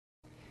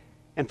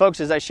And folks,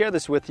 as I share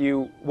this with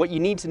you, what you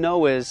need to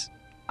know is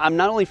I'm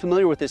not only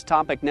familiar with this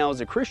topic now as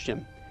a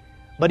Christian,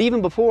 but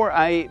even before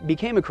I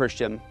became a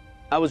Christian,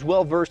 I was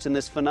well versed in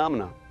this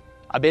phenomenon.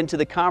 I've been to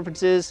the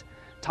conferences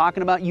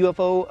talking about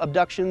UFO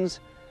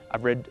abductions.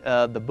 I've read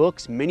the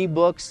books, many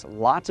books,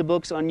 lots of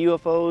books on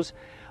UFOs.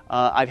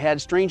 I've had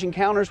strange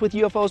encounters with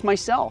UFOs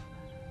myself.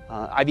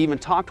 I've even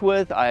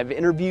I've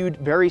interviewed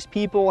various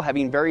people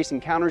having various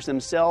encounters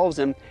themselves,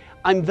 and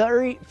I'm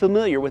very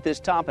familiar with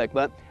this topic,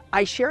 but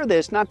I share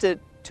this not to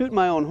toot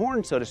my own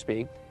horn, so to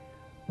speak,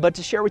 but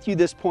to share with you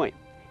this point.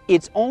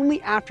 It's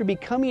only after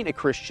becoming a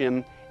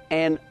Christian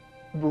and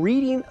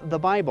reading the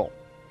Bible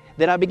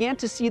that I began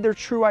to see their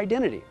true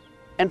identity.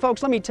 And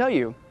folks, let me tell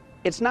you,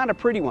 it's not a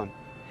pretty one.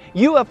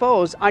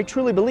 UFOs, I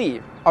truly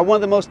believe, are one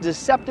of the most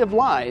deceptive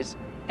lies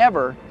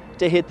ever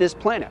to hit this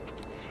planet.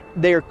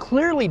 They are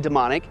clearly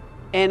demonic,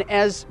 and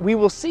as we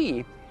will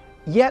see,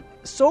 yet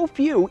so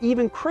few,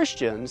 even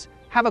Christians,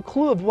 have a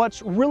clue of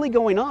what's really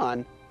going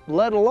on,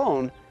 let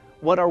alone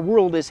what our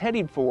world is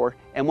headed for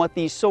and what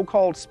these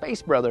so-called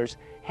space brothers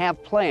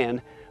have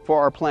planned for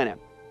our planet.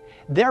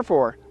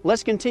 Therefore,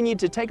 let's continue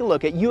to take a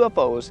look at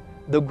UFOs,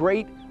 the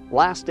great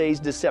last days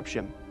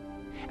deception.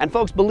 And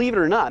folks, believe it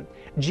or not,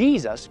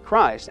 Jesus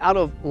Christ, out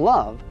of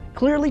love,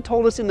 clearly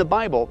told us in the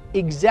Bible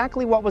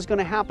exactly what was going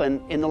to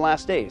happen in the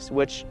last days,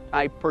 which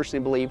I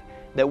personally believe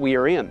that we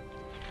are in.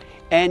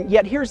 And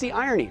yet here's the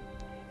irony.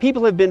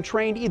 People have been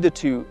trained either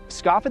to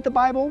scoff at the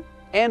Bible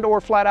and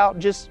or flat out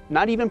just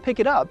not even pick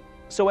it up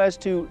so as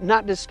to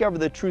not discover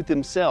the truth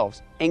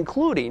themselves,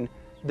 including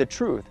the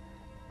truth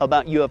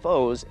about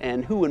UFOs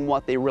and who and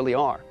what they really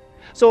are.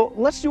 So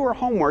let's do our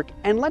homework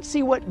and let's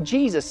see what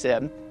Jesus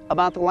said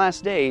about the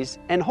last days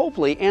and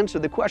hopefully answer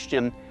the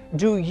question,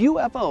 do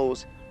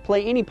UFOs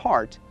play any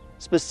part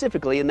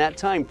specifically in that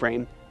time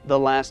frame, the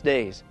last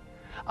days?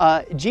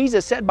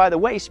 Jesus said, by the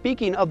way,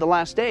 speaking of the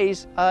last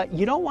days,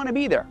 you don't want to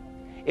be there.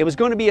 It was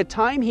going to be a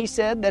time, he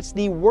said, that's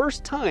the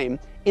worst time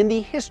in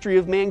the history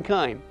of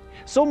mankind.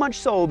 So much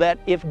so that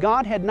if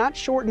God had not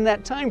shortened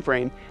that time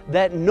frame,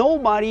 that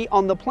nobody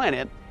on the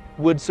planet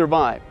would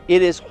survive.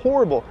 It is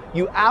horrible.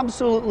 You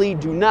absolutely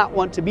do not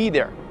want to be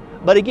there.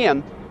 But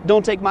again,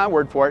 don't take my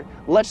word for it.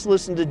 Let's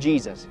listen to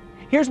Jesus.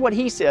 Here's what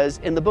he says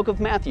in the book of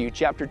Matthew,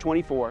 chapter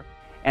 24.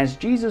 As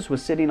Jesus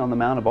was sitting on the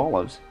Mount of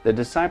Olives, the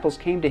disciples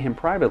came to him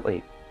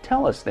privately.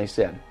 "Tell us," they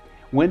said,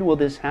 "when will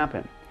this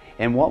happen?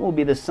 And what will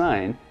be the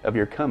sign of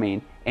your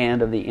coming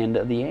and of the end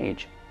of the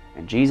age?"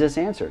 And Jesus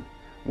answered,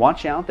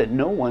 "Watch out that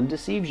no one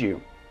deceives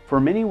you. For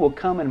many will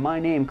come in my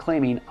name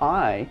claiming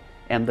I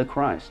am the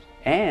Christ,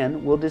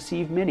 and will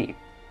deceive many.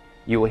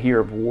 You will hear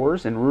of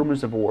wars and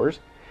rumors of wars,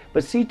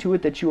 but see to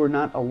it that you are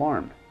not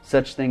alarmed.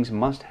 Such things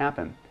must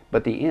happen,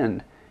 but the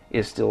end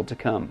is still to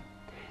come.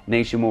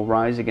 Nation will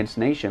rise against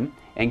nation,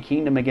 and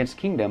kingdom against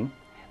kingdom.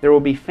 There will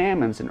be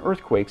famines and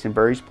earthquakes in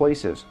various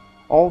places.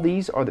 All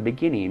these are the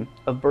beginning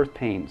of birth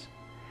pains.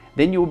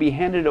 Then you will be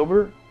handed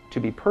over to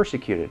be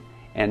persecuted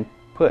and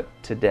put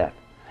to death,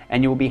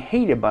 and you will be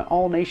hated by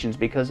all nations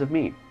because of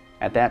me.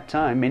 At that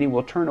time many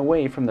will turn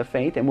away from the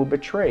faith and will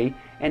betray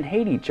and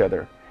hate each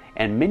other,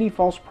 and many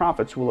false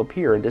prophets will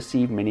appear and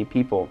deceive many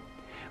people.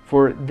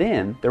 For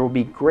then there will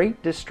be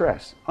great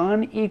distress,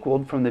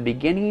 unequaled from the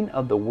beginning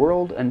of the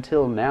world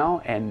until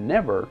now, and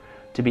never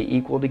to be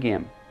equaled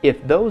again.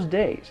 If those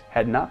days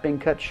had not been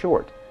cut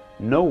short,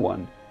 no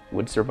one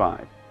would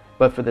survive.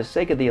 But for the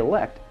sake of the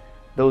elect,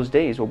 those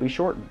days will be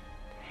shortened.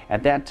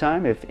 At that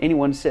time, if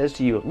anyone says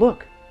to you,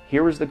 'Look,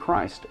 here is the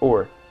Christ,'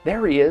 or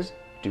 'There he is,'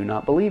 do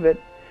not believe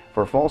it.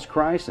 For false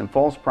Christs and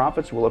false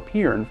prophets will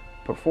appear and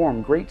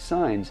perform great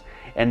signs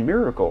and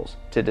miracles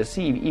to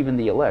deceive even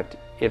the elect,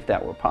 if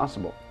that were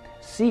possible.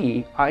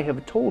 See, I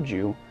have told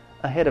you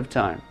ahead of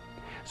time.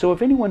 So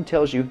if anyone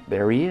tells you,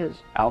 'There he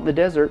is, out in the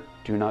desert,'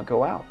 do not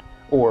go out.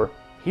 Or,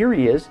 'Here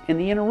he is in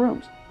the inner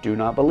rooms,' do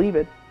not believe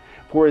it.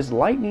 For as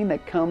lightning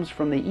that comes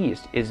from the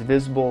east is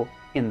visible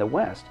in the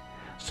west,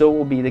 so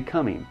will be the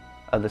coming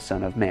of the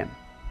Son of Man."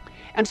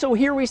 And so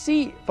here we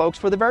see, folks,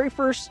 for the very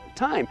first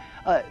time,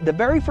 the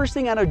very first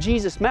thing out of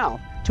Jesus' mouth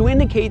to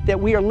indicate that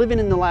we are living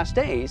in the last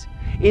days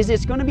is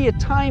it's going to be a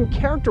time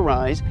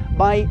characterized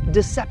by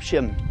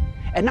deception.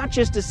 And not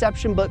just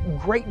deception, but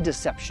great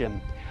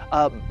deception.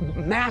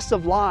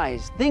 Massive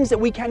lies, things that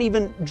we can't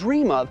even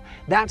dream of.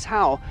 That's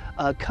how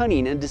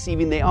cunning and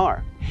deceiving they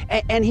are.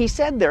 And he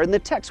said there in the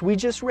text we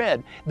just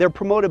read, they're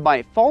promoted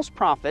by false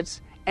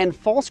prophets and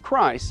false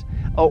Christs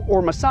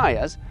or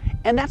messiahs.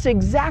 And that's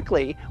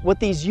exactly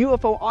what these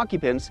UFO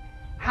occupants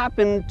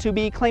happen to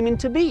be claiming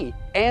to be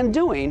and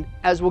doing,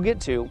 as we'll get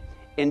to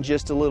in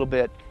just a little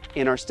bit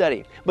in our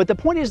study. But the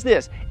point is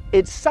this,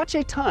 it's such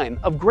a time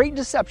of great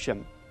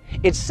deception,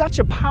 it's such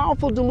a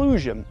powerful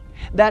delusion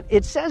that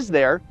it says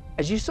there,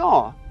 as you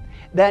saw,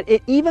 that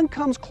it even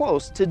comes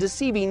close to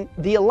deceiving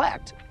the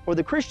elect or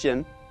the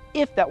Christian,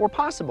 if that were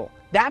possible.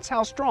 That's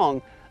how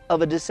strong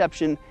of a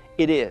deception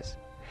it is.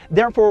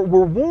 Therefore,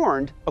 we're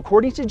warned,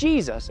 according to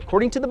Jesus,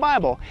 according to the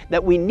Bible,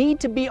 that we need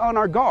to be on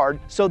our guard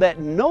so that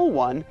no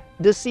one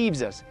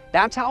deceives us.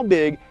 That's how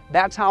big,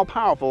 that's how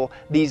powerful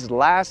these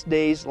last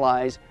days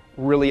lies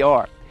really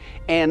are.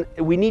 And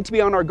we need to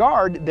be on our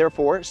guard,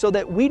 therefore, so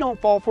that we don't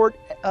fall for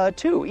it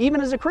too,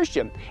 even as a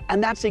Christian.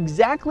 And that's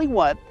exactly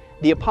what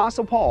the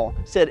Apostle Paul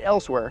said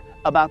elsewhere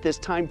about this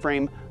time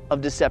frame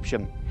of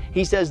deception.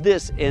 He says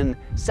this in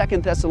 2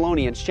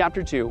 Thessalonians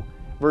chapter 2,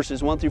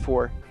 verses 1 through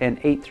 4 and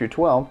 8 through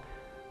 12,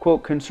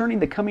 quote, "Concerning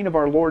the coming of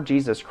our Lord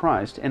Jesus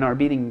Christ and our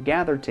being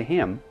gathered to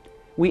him,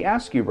 we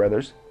ask you,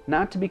 brothers,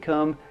 not to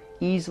become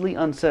easily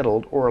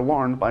unsettled or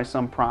alarmed by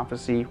some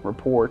prophecy,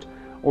 report,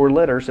 or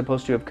letter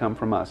supposed to have come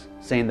from us,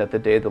 saying that the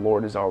day of the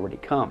Lord is already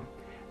come.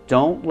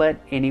 Don't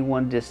let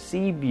anyone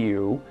deceive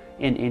you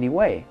in any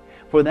way,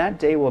 for that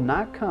day will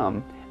not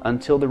come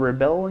until the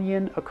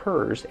rebellion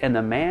occurs and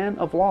the man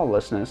of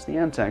lawlessness, the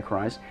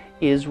Antichrist,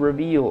 is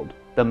revealed,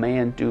 the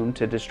man doomed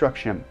to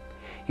destruction.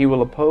 He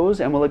will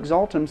oppose and will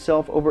exalt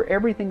himself over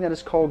everything that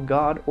is called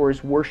God or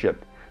is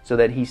worshipped, so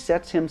that he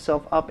sets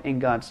himself up in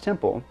God's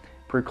temple,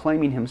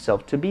 proclaiming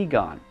himself to be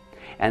God.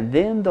 And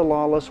then the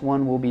lawless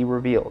one will be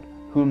revealed,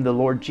 whom the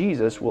Lord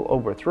Jesus will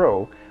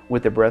overthrow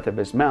with the breath of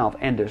his mouth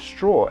and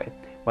destroy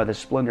by the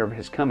splendor of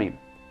his coming.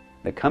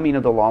 The coming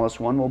of the lawless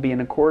one will be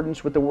in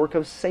accordance with the work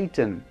of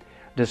Satan,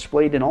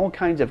 displayed in all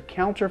kinds of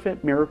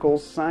counterfeit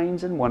miracles,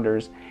 signs, and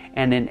wonders,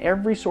 and in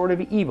every sort of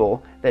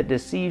evil that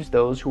deceives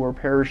those who are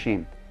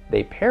perishing.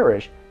 They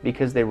perish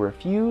because they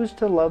refuse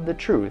to love the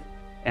truth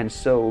and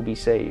so be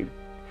saved.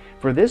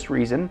 For this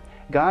reason,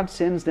 God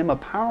sends them a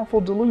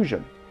powerful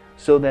delusion,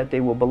 so that they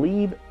will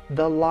believe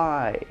the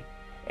lie,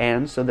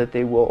 and so that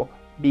they will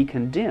be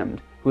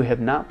condemned who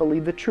have not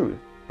believed the truth,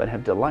 but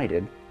have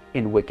delighted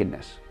in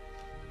wickedness."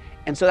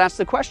 And so that's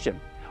the question.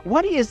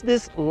 What is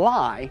this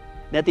lie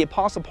that the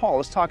Apostle Paul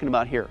is talking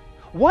about here?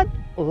 What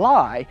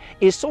lie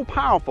is so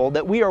powerful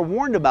that we are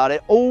warned about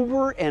it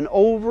over and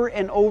over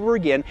and over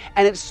again,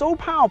 and it's so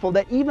powerful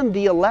that even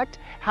the elect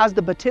has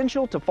the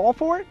potential to fall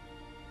for it?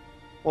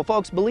 Well,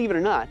 folks, believe it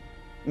or not,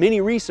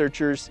 many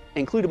researchers,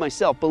 including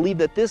myself, believe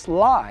that this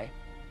lie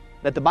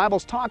that the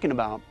Bible's talking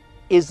about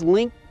is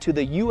linked to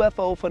the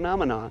UFO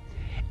phenomenon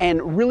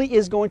and really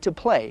is going to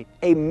play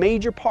a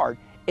major part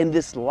in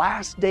this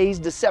last days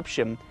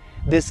deception,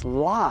 this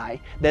lie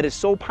that is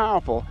so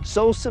powerful,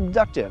 so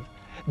seductive,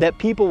 that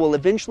people will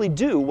eventually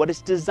do what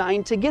it's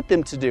designed to get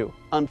them to do,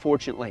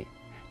 unfortunately,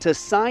 to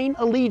sign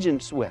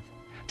allegiance with,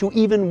 to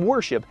even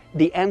worship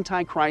the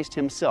Antichrist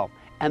himself.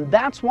 And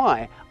that's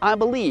why I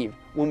believe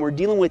when we're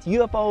dealing with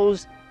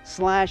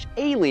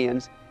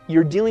UFOs/aliens,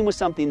 you're dealing with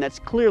something that's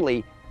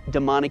clearly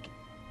demonic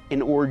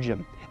in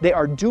origin. They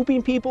are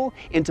duping people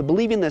into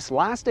believing this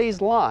last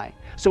days lie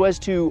so as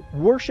to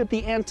worship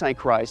the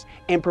Antichrist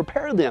and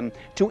prepare them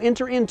to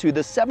enter into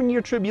the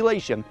 7-year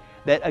tribulation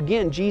that,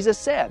 again, Jesus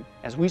said,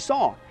 as we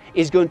saw,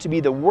 is going to be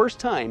the worst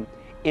time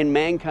in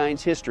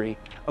mankind's history,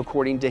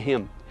 according to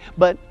him.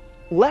 But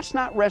let's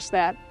not rest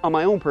that on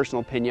my own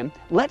personal opinion.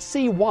 Let's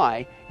see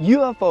why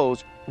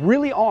UFOs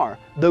really are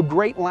the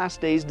great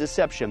last days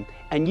deception.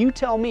 And you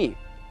tell me,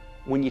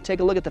 when you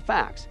take a look at the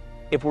facts,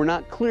 if we're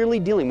not clearly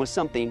dealing with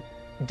something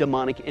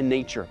demonic in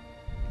nature.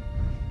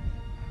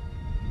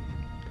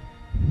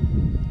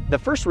 The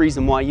first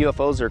reason why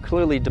UFOs are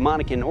clearly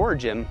demonic in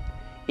origin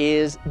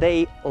is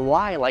they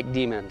lie like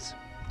demons.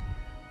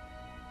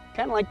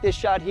 Kind of like this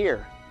shot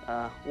here.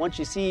 Once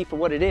you see for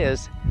what it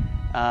is,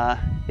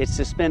 it's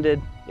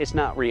suspended, it's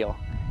not real,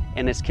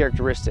 and it's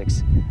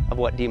characteristics of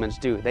what demons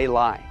do. They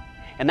lie.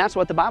 And that's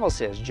what the Bible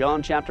says.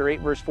 John chapter 8,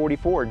 verse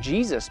 44,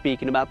 Jesus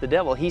speaking about the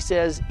devil, he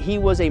says he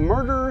was a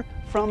murderer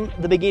from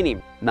the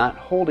beginning, not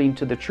holding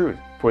to the truth,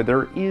 for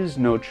there is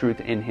no truth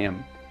in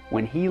him.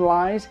 When he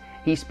lies,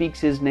 he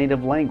speaks his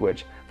native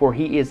language, for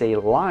he is a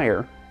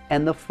liar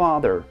and the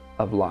father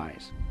of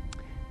lies.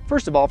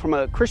 First of all, from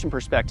a Christian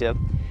perspective,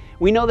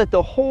 we know that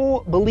the whole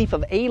belief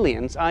of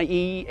aliens,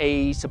 i.e.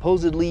 a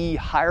supposedly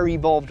higher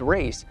evolved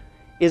race,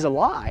 is a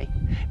lie,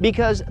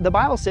 because the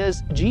Bible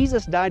says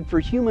Jesus died for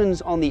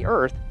humans on the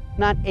earth,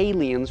 not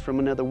aliens from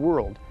another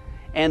world.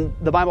 And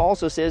the Bible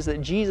also says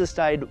that Jesus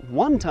died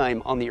one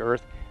time on the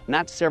earth,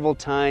 not several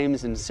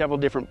times in several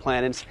different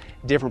planets,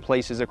 different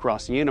places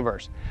across the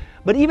universe.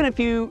 But even if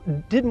you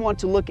didn't want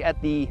to look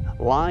at the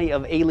lie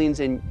of aliens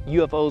and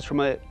UFOs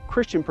from a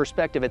Christian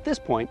perspective at this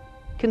point,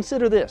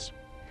 consider this.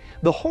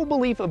 The whole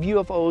belief of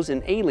UFOs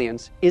and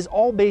aliens is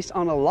all based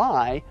on a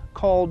lie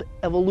called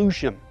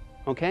evolution,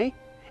 okay?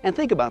 And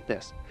think about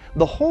this.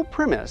 The whole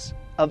premise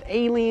of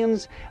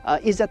aliens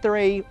is that they're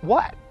a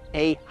what?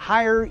 A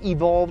higher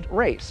evolved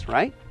race,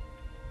 right?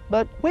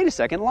 But wait a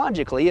second,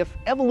 logically, if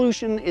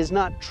evolution is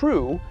not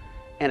true,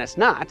 and it's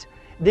not,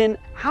 then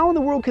how in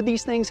the world could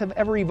these things have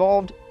ever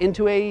evolved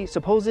into a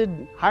supposed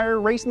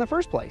higher race in the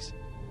first place?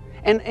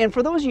 And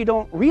for those of you who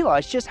don't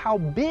realize just how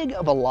big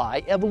of a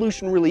lie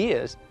evolution really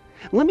is,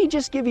 let me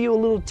just give you a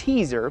little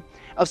teaser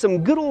of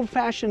some good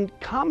old-fashioned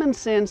common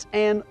sense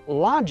and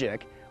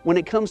logic when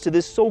it comes to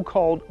this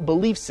so-called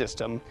belief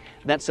system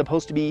that's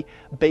supposed to be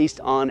based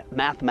on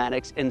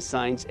mathematics and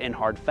science and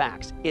hard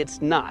facts.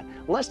 It's not.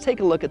 Let's take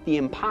a look at the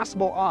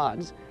impossible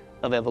odds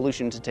of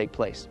evolution to take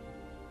place.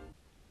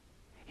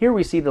 Here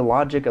we see the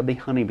logic of the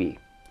honeybee.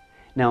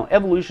 Now,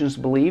 evolutionists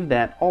believe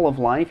that all of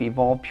life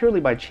evolved purely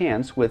by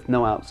chance with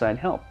no outside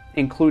help,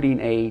 including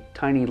a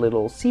tiny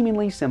little,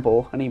 seemingly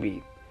simple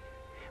honeybee.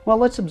 Well,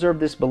 let's observe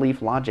this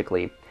belief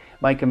logically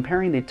by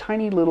comparing the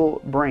tiny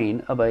little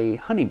brain of a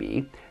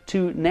honeybee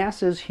to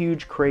NASA's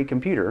huge Cray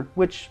computer,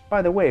 which,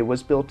 by the way,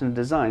 was built and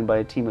designed by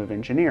a team of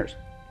engineers.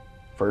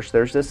 First,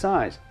 there's the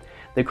size.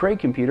 The Cray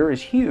computer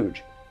is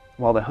huge,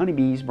 while the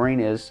honeybee's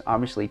brain is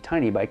obviously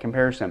tiny by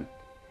comparison.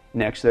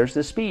 Next, there's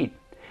the speed.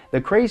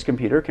 The Cray's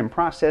computer can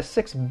process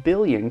 6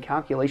 billion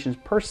calculations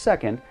per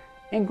second,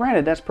 and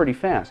granted, that's pretty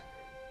fast.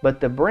 But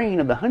the brain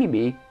of the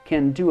honeybee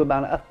can do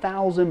about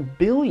 1,000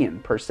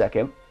 billion per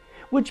second,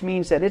 which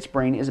means that its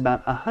brain is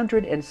about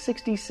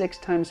 166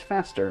 times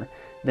faster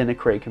than a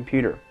Cray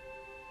computer.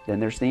 Then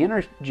there's the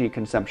energy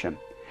consumption.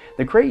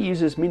 The Cray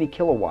uses many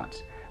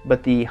kilowatts,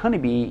 but the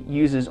honeybee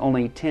uses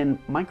only 10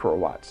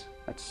 microwatts.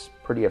 That's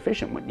pretty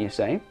efficient, wouldn't you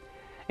say?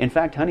 In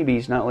fact,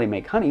 honeybees not only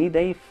make honey,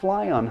 they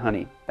fly on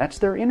honey. That's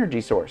their energy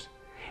source.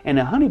 And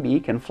a honeybee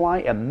can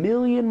fly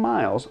 1,000,000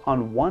 miles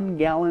on 1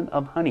 gallon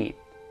of honey.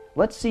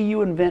 Let's see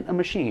you invent a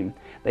machine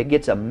that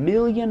gets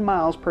 1,000,000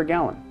 miles per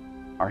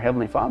gallon. Our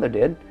Heavenly Father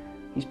did.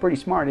 He's pretty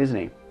smart, isn't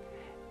he?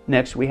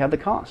 Next, we have the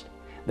cost.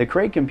 The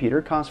Cray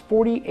computer costs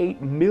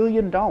 $48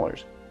 million,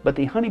 but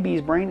the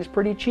honeybee's brain is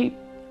pretty cheap.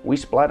 We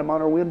splat them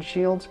on our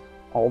windshields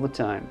all the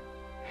time.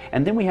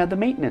 And then we have the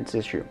maintenance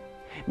issue.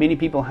 Many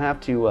people have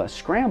to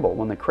scramble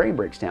when the Cray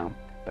breaks down,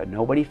 but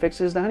nobody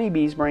fixes the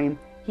honeybee's brain.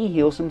 He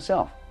heals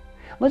himself.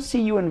 Let's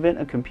see you invent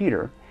a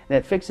computer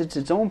that fixes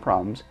its own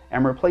problems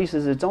and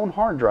replaces its own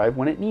hard drive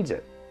when it needs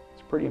it.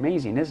 It's pretty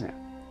amazing, isn't it?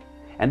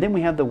 And then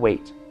we have the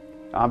weight.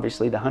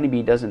 Obviously, the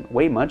honeybee doesn't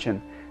weigh much, and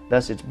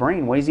thus its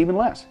brain weighs even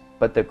less.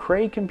 But the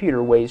Cray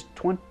computer weighs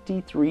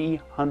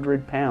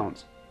 2,300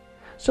 pounds.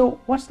 So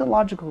what's the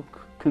logical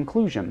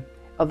conclusion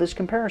of this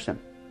comparison?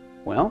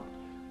 Well,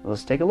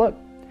 let's take a look.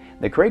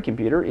 The Cray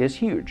computer is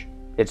huge.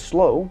 It's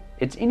slow,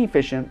 it's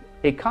inefficient,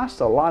 it costs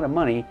a lot of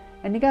money,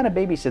 and you gotta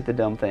babysit the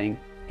dumb thing,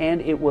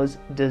 and it was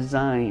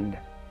designed.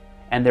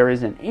 And there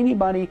isn't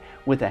anybody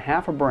with a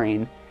half a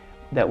brain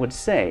that would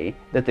say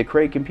that the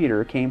Cray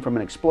computer came from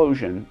an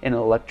explosion in an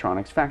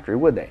electronics factory,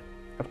 would they?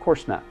 Of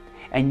course not.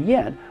 And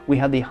yet, we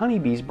have the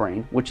honeybee's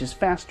brain, which is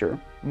faster,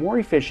 more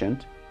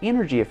efficient,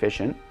 energy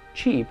efficient,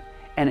 cheap,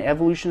 and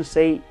evolutionists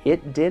say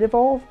it did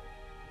evolve?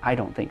 I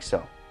don't think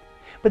so.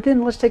 But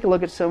then let's take a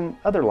look at some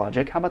other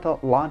logic. How about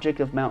the logic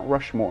of Mount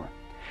Rushmore?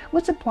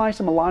 Let's apply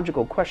some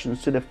logical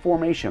questions to the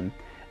formation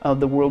of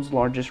the world's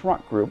largest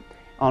rock group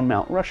on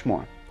Mount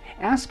Rushmore.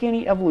 Ask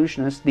any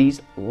evolutionist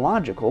these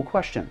logical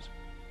questions.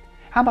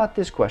 How about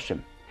this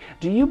question?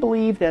 Do you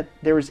believe that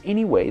there is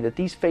any way that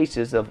these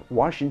faces of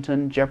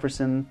Washington,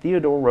 Jefferson,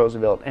 Theodore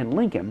Roosevelt, and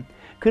Lincoln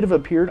could have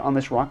appeared on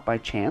this rock by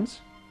chance?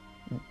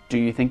 Do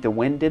you think the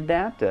wind did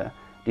that?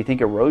 Do you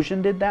think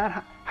erosion did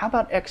that? How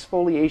about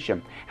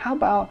exfoliation? How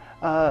about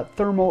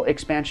thermal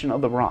expansion of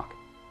the rock?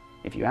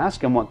 If you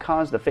ask them what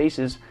caused the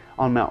faces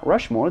on Mount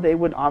Rushmore, they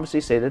would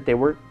obviously say that they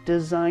were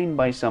designed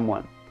by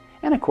someone.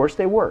 And of course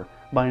they were,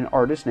 by an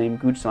artist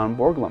named Gutzon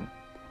Borglum.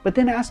 But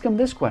then ask them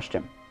this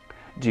question.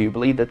 Do you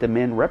believe that the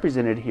men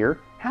represented here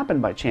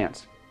happened by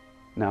chance?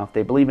 Now, if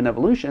they believe in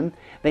evolution,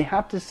 they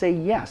have to say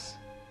yes.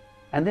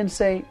 And then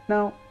say,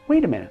 no,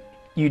 wait a minute.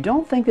 You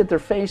don't think that their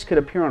face could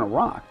appear on a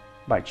rock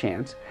by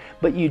chance,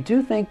 but you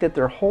do think that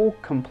their whole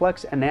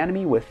complex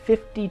anatomy with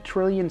 50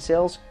 trillion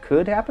cells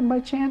could happen by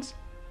chance?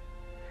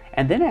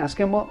 And then ask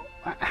them, well,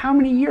 how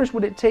many years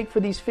would it take for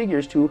these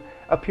figures to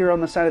appear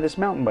on the side of this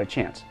mountain by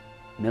chance?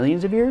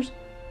 Millions of years?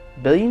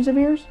 Billions of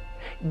years?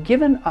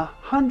 Given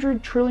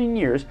 100 trillion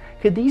years,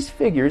 could these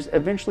figures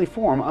eventually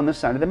form on the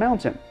side of the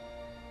mountain?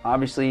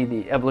 Obviously,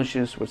 the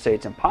evolutionists would say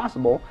it's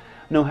impossible,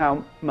 no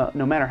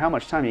matter how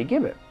much time you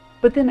give it.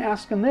 But then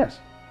ask them this.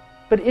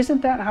 But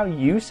isn't that how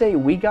you say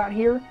we got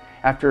here,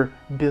 after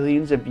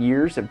billions of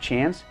years of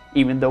chance,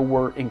 even though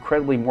we're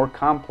incredibly more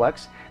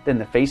complex than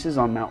the faces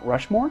on Mount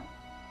Rushmore?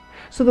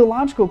 So the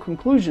logical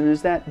conclusion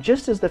is that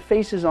just as the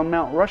faces on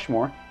Mount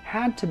Rushmore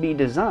had to be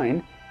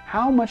designed,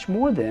 how much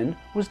more then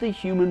was the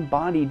human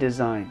body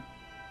designed?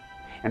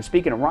 And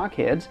speaking of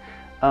rockheads,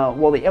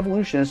 while the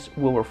evolutionists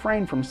will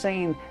refrain from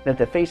saying that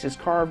the faces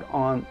carved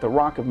on the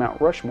rock of Mount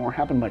Rushmore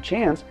happened by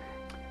chance,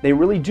 they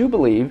really do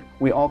believe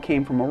we all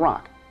came from a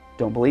rock.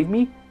 Don't believe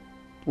me?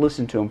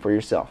 Listen to them for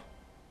yourself.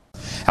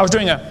 I was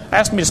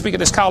asked me to speak at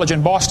this college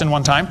in Boston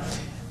one time.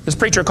 This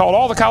preacher called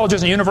all the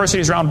colleges and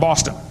universities around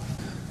Boston.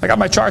 I got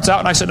my charts out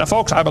and I said, now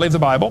folks, I believe the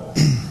Bible.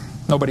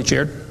 Nobody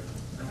cheered.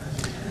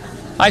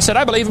 I said,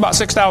 I believe about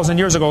 6,000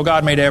 years ago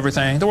God made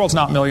everything. The world's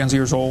not millions of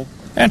years old.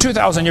 And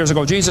 2,000 years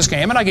ago Jesus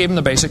came, and I gave them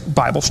the basic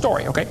Bible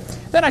story, okay?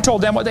 Then I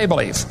told them what they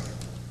believe.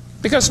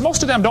 Because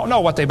most of them don't know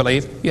what they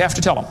believe. You have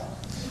to tell them.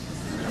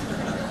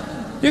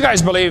 You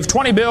guys believe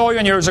 20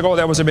 billion years ago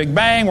there was a big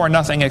bang where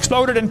nothing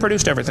exploded and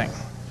produced everything.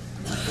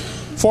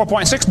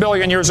 4.6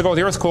 billion years ago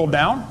the earth cooled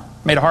down,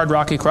 made a hard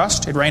rocky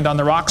crust. It rained on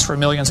the rocks for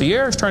millions of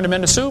years, turned them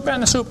into soup,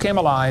 and the soup came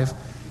alive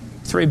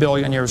 3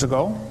 billion years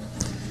ago.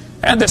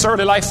 And this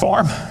early life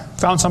form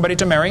found somebody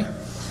to marry.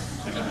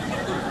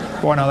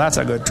 Boy, now that's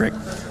a good trick.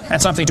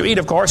 And something to eat,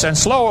 of course, and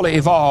slowly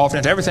evolved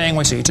into everything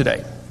we see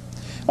today.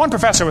 One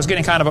professor was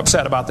getting kind of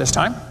upset about this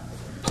time.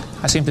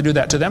 I seem to do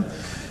that to them.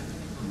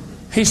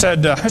 He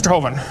said, Mr.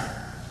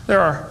 Hovind, there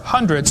are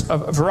hundreds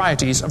of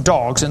varieties of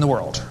dogs in the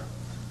world.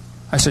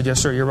 I said,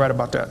 yes, sir, you're right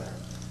about that.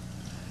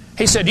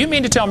 He said, you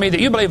mean to tell me that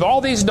you believe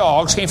all these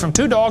dogs came from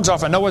 2 dogs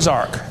off of Noah's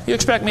Ark? You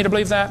expect me to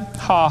believe that?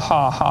 Ha,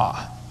 ha,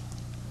 ha.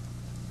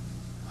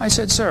 I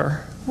said,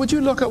 sir, would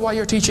you look at what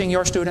you're teaching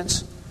your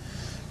students?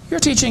 You're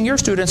teaching your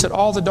students that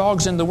all the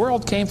dogs in the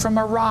world came from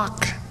a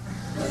rock.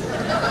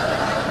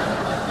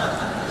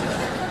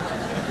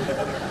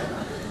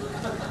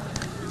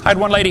 I had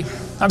one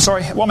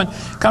woman,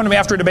 come to me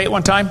after a debate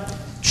one time.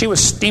 She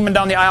was steaming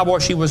down the aisle. Boy,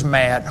 she was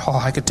mad. Oh,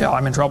 I could tell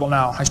I'm in trouble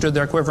now. I stood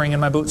there quivering in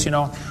my boots,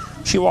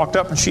 She walked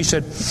up and she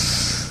said,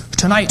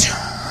 tonight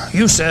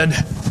you said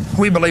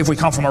we believe we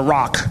come from a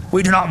rock.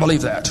 We do not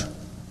believe that.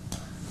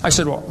 I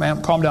said, well,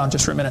 ma'am, calm down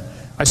just for a minute.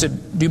 I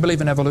said, do you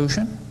believe in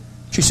evolution?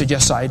 She said,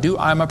 yes, I do.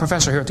 I'm a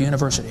professor here at the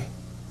university.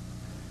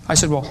 I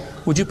said, well,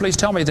 would you please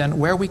tell me then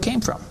where we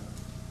came from?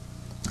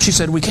 She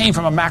said, we came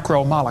from a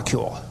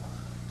macromolecule.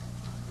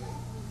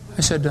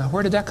 I said,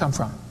 where did that come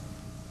from?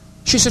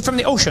 She said, from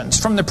the oceans,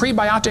 from the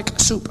prebiotic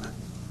soup.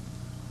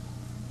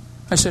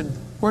 I said,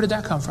 where did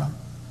that come from?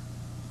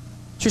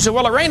 She said,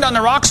 well, it rained on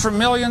the rocks for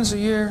millions of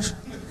years.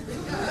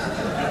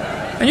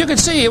 And you could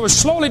see it was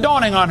slowly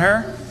dawning on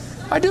her.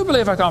 I do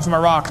believe I come from a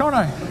rock, don't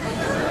I?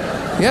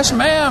 Yes,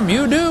 ma'am,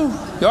 you do.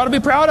 You ought to be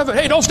proud of it.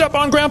 Hey, don't step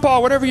on Grandpa,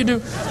 whatever you do.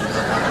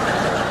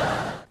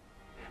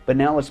 But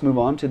now let's move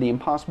on to the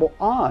impossible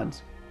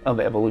odds of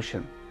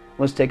evolution.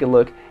 Let's take a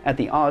look at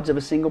the odds of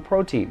a single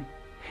protein.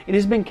 It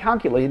has been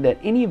calculated that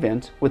any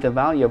event with a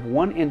value of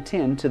 1 in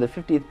 10 to the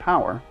 50th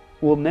power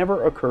will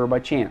never occur by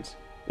chance.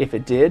 If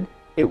it did,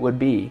 it would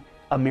be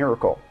a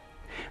miracle.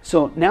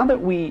 So now that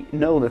we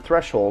know the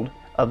threshold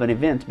of an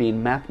event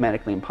being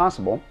mathematically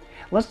impossible,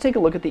 let's take a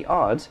look at the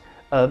odds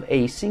of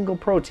a single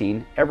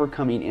protein ever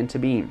coming into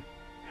being.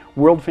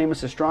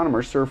 World-famous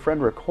astronomer Sir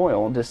Frederick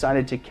Hoyle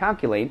decided to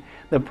calculate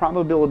the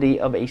probability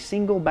of a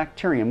single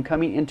bacterium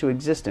coming into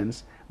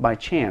existence by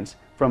chance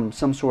from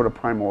some sort of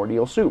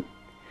primordial soup.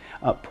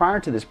 Prior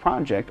to this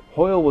project,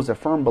 Hoyle was a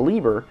firm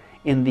believer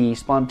in the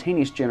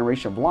spontaneous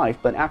generation of life,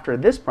 but after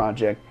this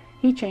project,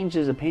 he changed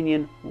his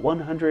opinion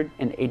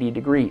 180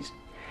 degrees.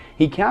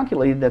 He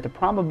calculated that the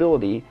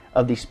probability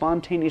of the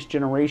spontaneous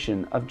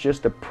generation of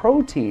just the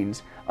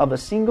proteins of a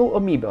single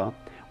amoeba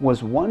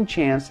was 1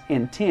 chance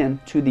in 10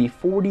 to the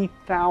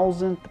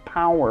 40,000th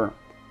power.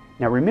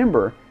 Now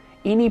remember,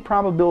 any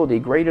probability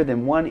greater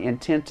than 1 in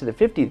 10 to the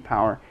 50th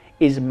power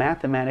is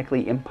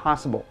mathematically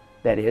impossible.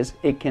 That is,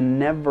 it can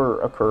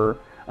never occur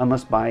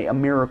unless by a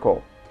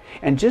miracle.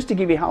 And just to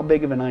give you how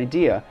big of an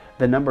idea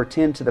the number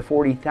 10 to the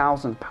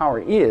 40,000th power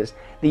is,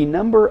 the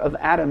number of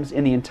atoms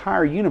in the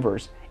entire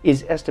universe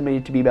is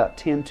estimated to be about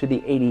 10 to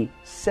the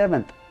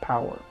 87th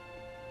power.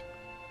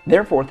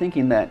 Therefore,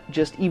 thinking that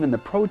just even the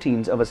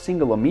proteins of a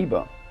single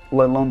amoeba,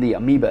 let alone the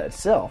amoeba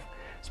itself,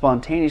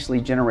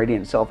 spontaneously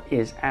generating itself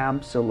is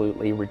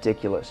absolutely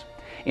ridiculous.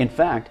 In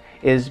fact,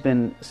 it has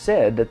been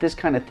said that this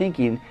kind of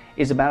thinking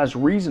is about as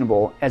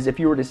reasonable as if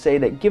you were to say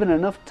that given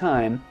enough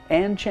time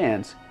and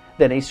chance,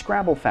 that a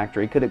Scrabble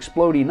factory could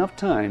explode enough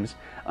times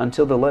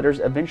until the letters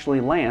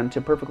eventually land to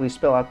perfectly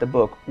spell out the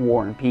book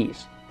War and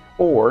Peace.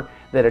 Or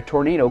that a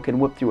tornado can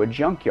whip through a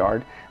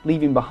junkyard,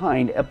 leaving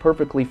behind a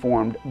perfectly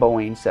formed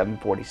Boeing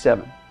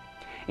 747.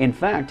 In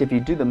fact, if you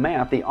do the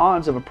math, the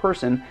odds of a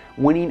person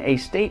winning a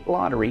state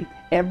lottery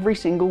every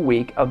single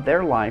week of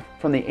their life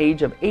from the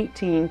age of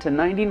 18 to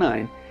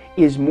 99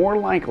 is more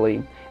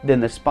likely than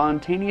the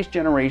spontaneous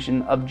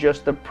generation of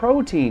just the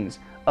proteins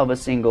of a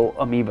single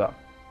amoeba.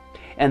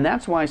 And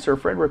that's why Sir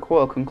Frederick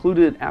Hoyle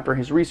concluded after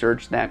his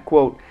research that,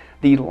 quote,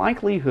 the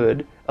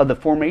likelihood of the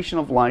formation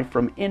of life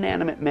from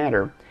inanimate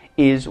matter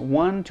is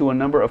 1 to a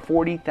number of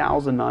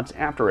 40,000 knots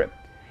after it.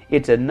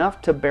 It's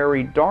enough to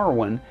bury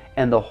Darwin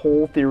and the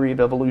whole theory of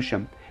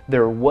evolution.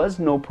 There was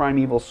no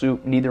primeval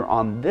soup neither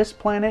on this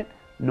planet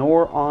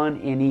nor on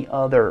any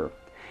other.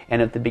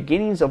 And if the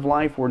beginnings of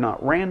life were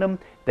not random,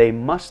 they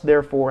must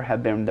therefore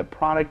have been the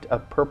product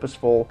of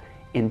purposeful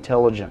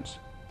intelligence.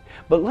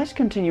 But let's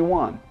continue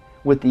on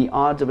with the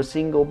odds of a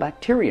single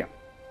bacteria.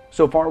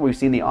 So far we've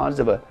seen the odds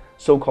of a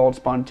so-called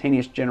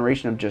spontaneous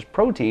generation of just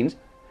proteins,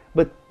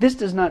 but this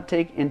does not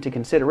take into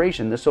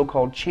consideration the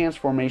so-called chance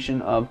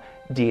formation of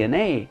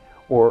DNA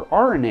or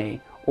RNA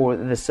or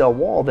the cell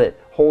wall that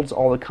holds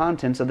all the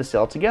contents of the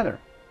cell together.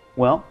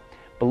 Well,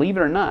 believe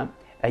it or not,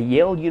 a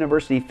Yale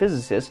University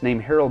physicist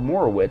named Harold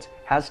Morowitz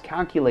has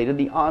calculated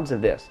the odds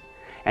of this,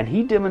 and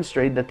he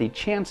demonstrated that the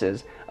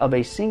chances of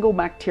a single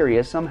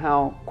bacteria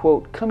somehow,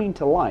 quote, coming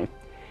to life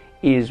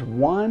is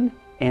 1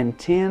 in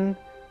 10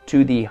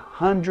 to the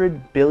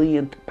 100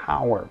 billionth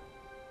power.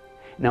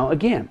 Now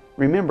again,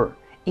 remember,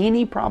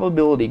 any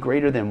probability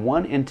greater than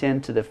 1 in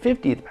 10 to the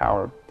 50th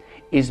power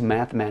is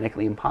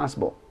mathematically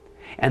impossible.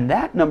 And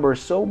that number is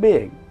so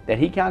big that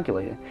he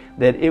calculated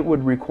that it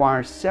would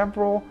require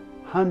several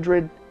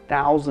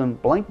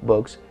 100,000 blank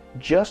books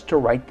just to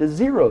write the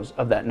zeros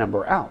of that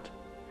number out.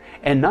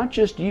 And not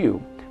just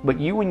you, but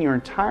you and your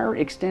entire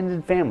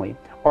extended family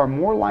are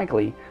more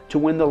likely to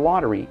win the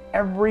lottery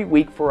every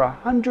week for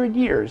 100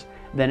 years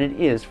than it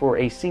is for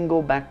a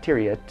single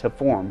bacteria to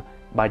form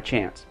by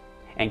chance.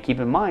 And keep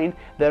in mind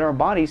that our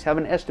bodies have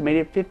an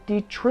estimated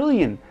 50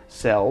 trillion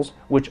cells,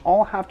 which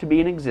all have to be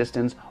in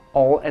existence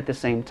all at the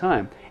same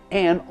time,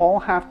 and all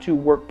have to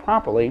work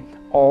properly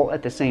all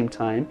at the same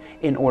time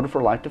in order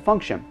for life to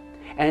function.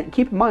 And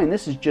keep in mind,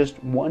 this is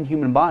just one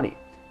human body.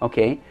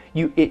 Okay,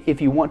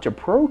 if you want to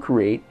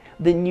procreate,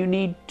 then you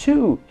need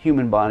 2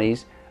 human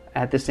bodies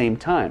at the same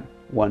time,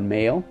 one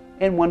male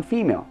and one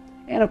female.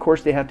 And of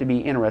course, they have to be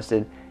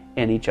interested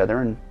in each other,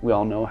 and we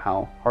all know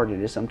how hard it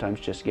is sometimes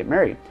just to get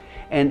married.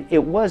 And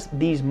it was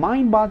these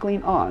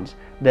mind-boggling odds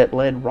that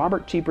led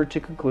Robert Cheaper to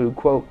conclude,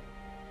 quote,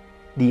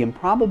 "The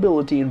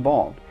improbability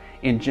involved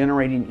in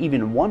generating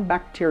even one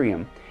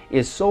bacterium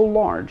is so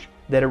large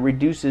that it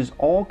reduces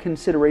all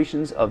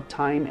considerations of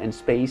time and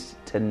space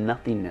to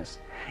nothingness.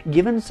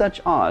 Given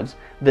such odds,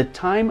 the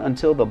time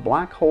until the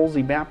black holes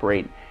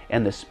evaporate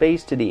and the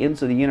space to the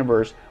ends of the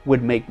universe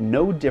would make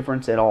no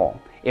difference at all.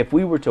 If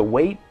we were to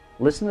wait,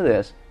 listen to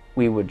this,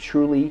 we would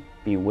truly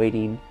be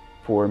waiting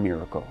for a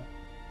miracle."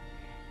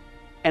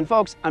 And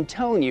folks, I'm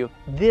telling you,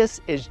 this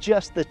is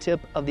just the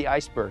tip of the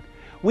iceberg.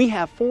 We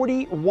have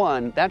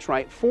 41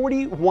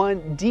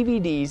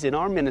 DVDs in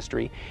our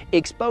ministry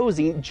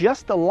exposing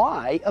just the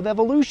lie of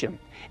evolution.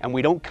 And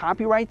we don't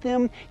copyright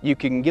them. You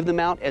can give them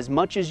out as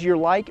much as you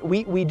like.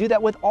 We do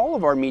that with all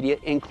of our media,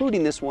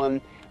 including this one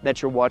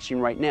that you're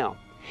watching right now.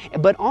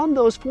 But on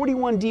those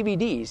 41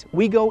 DVDs,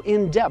 we go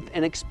in depth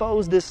and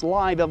expose this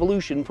lie of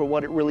evolution for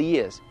what it really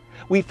is.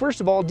 We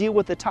first of all deal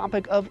with the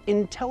topic of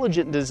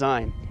intelligent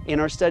design in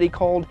our study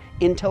called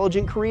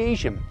Intelligent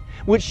Creation,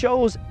 which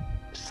shows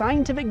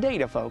scientific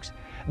data, folks,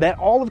 that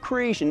all of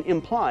creation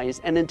implies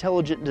an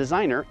intelligent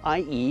designer,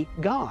 i.e.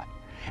 God.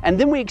 And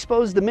then we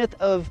expose the myth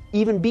of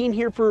even being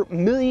here for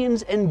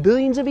millions and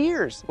billions of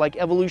years, like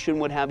evolution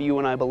would have you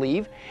and I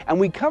believe. And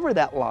we cover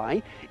that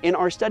lie in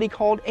our study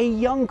called A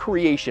Young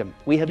Creation.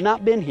 We have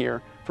not been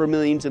here for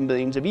millions and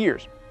billions of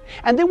years.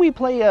 And then we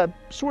play a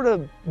sort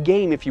of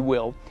game, if you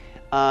will,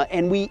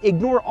 and we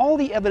ignore all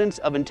the evidence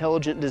of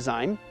intelligent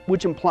design,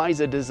 which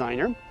implies a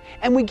designer,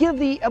 and we give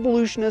the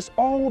evolutionists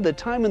all the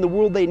time in the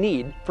world they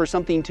need for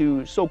something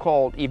to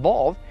so-called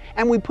evolve,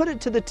 and we put it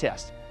to the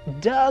test.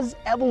 Does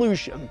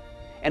evolution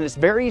and its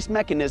various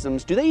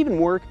mechanisms, do they even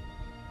work?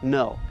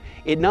 No.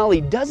 It not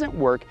only doesn't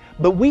work,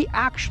 but we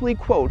actually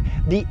quote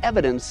the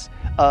evidence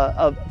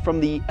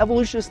from the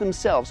evolutionists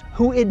themselves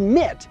who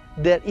admit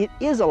that it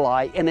is a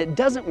lie and it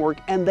doesn't work,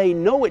 and they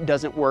know it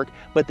doesn't work,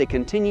 but they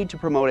continue to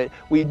promote it.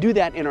 We do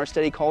that in our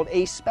study called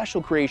A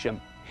Special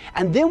Creation.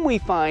 And then we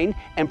find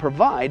and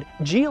provide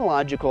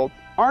geological,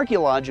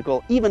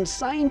 archaeological, even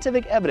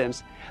scientific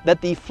evidence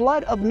that the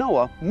flood of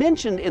Noah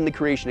mentioned in the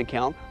creation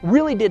account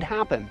really did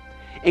happen,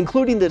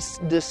 including the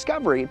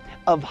discovery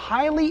of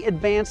highly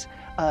advanced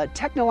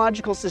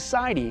technological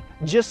society,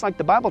 just like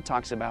the Bible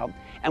talks about,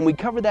 and we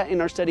cover that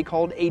in our study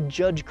called A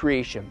Judge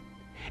Creation.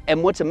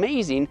 And what's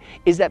amazing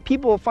is that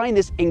people find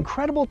this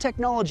incredible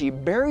technology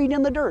buried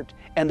in the dirt,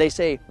 and they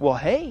say, well,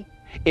 hey,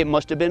 it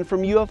must have been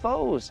from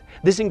UFOs.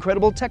 This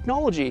incredible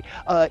technology,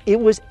 it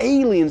was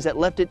aliens that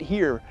left it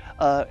here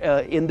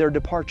in their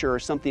departure or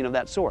something of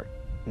that sort.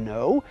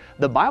 No,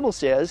 the Bible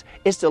says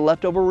it's the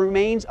leftover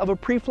remains of a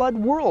pre-flood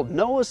world,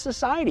 Noah's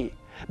society,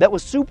 that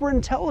was super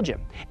intelligent,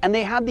 and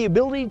they had the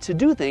ability to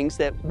do things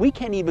that we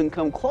can't even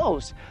come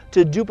close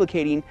to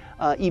duplicating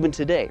even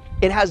today.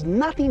 It has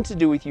nothing to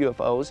do with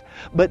UFOs,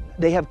 but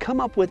they have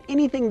come up with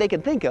anything they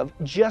can think of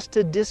just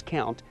to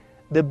discount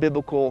the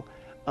biblical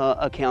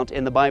account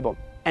in the Bible.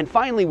 And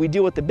finally, we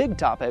deal with the big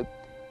topic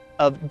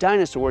of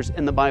dinosaurs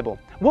in the Bible.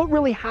 What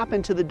really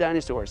happened to the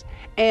dinosaurs?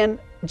 And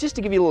just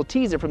to give you a little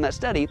teaser from that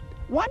study,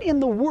 what in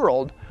the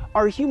world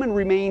are human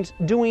remains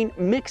doing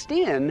mixed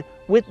in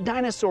with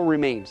dinosaur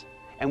remains?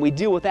 And we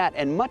deal with that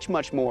and much,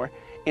 much more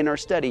in our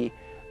study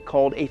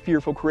called A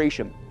Fearful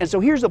Creation. And so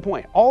here's the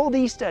point. All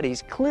these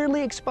studies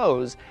clearly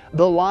expose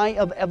the lie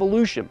of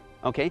evolution,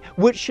 okay,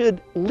 which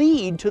should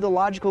lead to the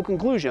logical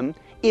conclusion,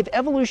 if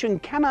evolution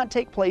cannot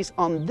take place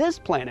on this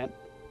planet,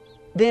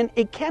 then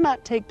it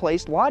cannot take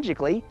place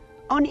logically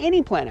on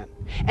any planet.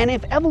 And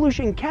if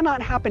evolution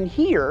cannot happen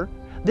here,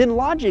 then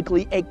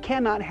logically it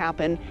cannot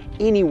happen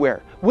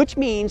anywhere, which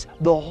means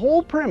the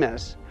whole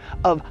premise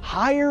of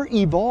higher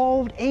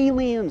evolved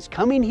aliens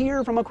coming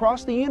here from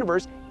across the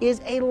universe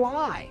is a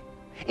lie.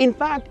 In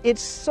fact,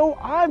 it's so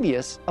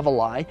obvious of a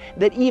lie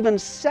that even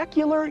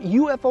secular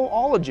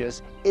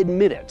UFOologists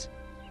admit it.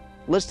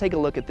 Let's take a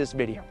look at this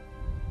video.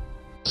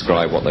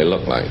 Describe what they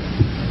look like.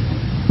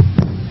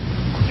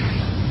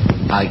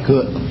 I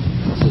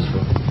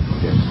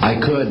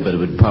could, but it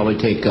would probably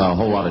take a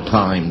whole lot of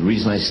time. The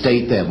reason I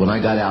state that, when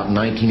I got out in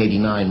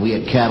 1989, we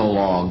had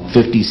cataloged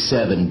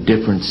 57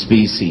 different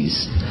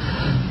species.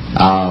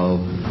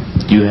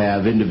 You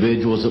have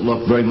individuals that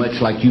look very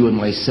much like you and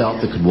myself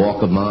that could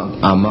walk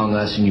among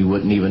us and you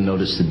wouldn't even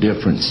notice the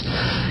difference,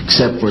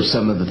 except for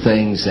some of the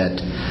things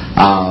that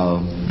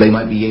they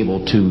might be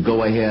able to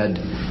go ahead,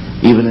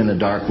 even in a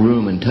dark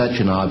room, and touch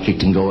an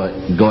object and go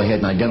ahead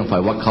and identify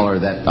what color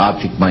that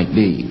object might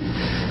be.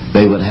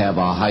 They would have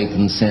a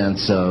heightened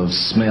sense of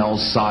smell,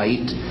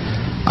 sight,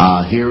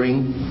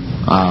 hearing.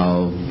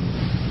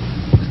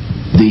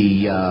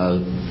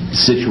 The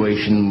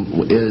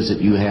situation is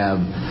that you have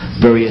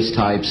various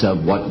types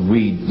of what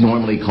we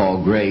normally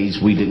call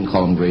grays. We didn't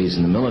call them grays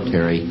in the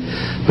military,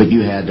 but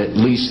you had at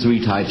least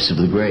 3 types of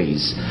the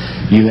grays.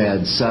 You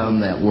had some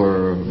that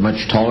were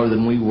much taller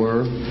than we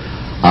were.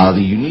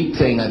 The unique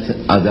thing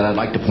that I'd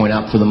like to point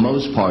out for the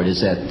most part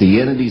is that the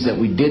entities that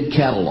we did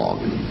catalog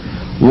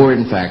were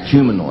in fact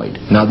humanoid.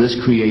 Now this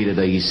created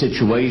a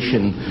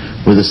situation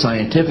where the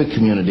scientific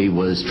community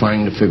was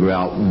trying to figure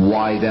out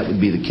why that would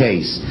be the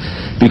case,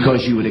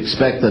 because you would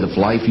expect that if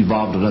life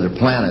evolved on other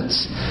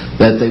planets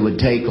that they would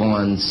take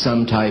on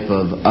some type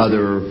of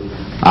other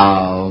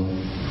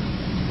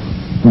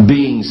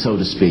being, so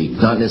to speak,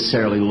 not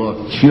necessarily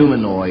look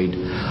humanoid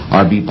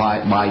or be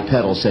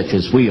bipedal such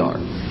as we are.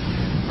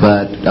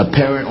 But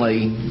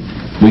apparently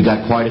we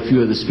got quite a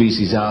few of the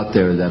species out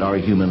there that are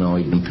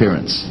humanoid in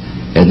appearance.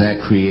 And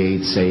that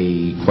creates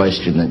a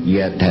question that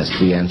yet has to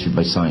be answered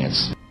by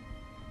science.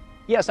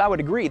 Yes, I would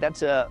agree.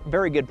 That's a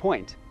very good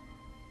point.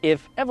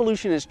 If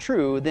evolution is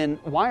true, then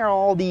why are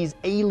all these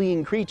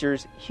alien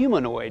creatures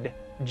humanoid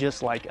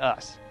just like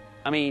us?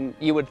 I mean,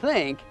 you would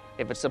think,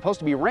 if it's supposed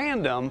to be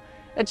random,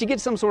 that you get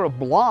some sort of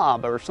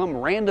blob or some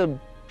random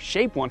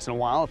shape once in a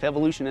while, if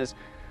evolution is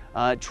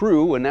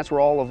true and that's where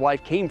all of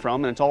life came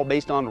from and it's all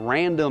based on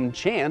random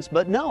chance.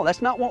 But no,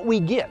 that's not what we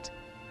get.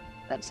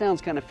 That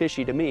sounds kind of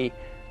fishy to me.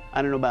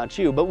 I don't know about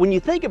you, but when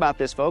you think about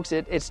this, folks,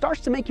 it starts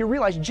to make you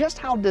realize just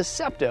how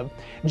deceptive,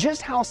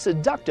 just how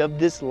seductive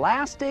this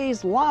last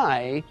days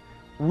lie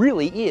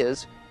really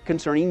is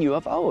concerning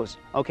UFOs,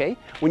 okay?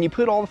 When you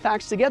put all the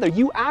facts together,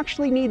 you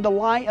actually need the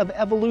lie of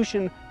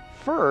evolution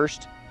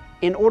first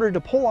in order to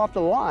pull off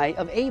the lie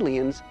of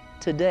aliens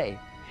today,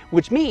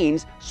 which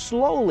means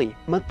slowly,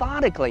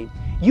 methodically,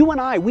 you and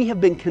I, we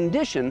have been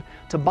conditioned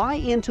to buy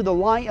into the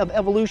lie of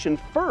evolution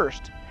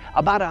first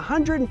about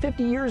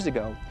 150 years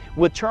ago.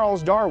 With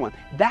Charles Darwin.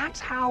 That's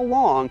how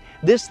long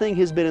this thing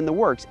has been in the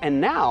works, and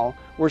now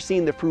we're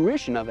seeing the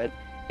fruition of it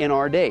in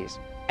our days.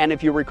 And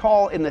if you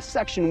recall in the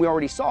section we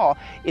already saw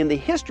in the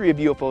history of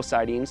UFO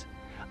sightings,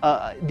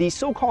 the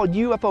so-called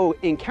UFO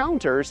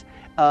encounters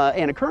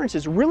and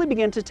occurrences really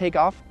began to take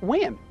off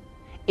when?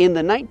 In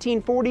the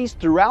 1940s,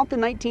 throughout the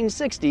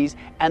 1960s,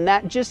 and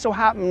that just so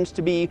happens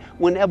to be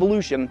when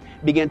evolution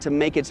began to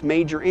make its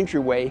major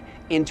entryway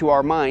into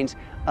our minds,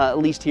 at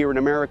least here in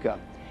America.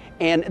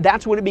 And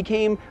that's when it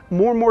became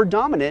more and more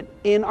dominant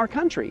in our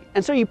country.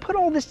 And so you put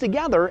all this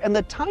together, and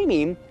the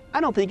timing,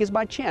 I don't think is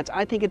by chance.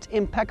 I think it's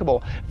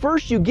impeccable.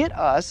 First, you get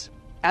us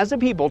as a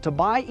people to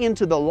buy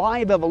into the lie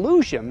of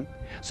evolution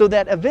so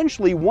that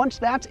eventually, once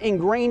that's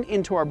ingrained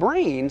into our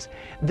brains,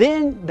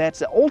 then that's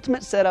the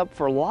ultimate setup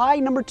for lie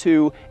number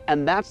 2,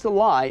 and that's the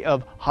lie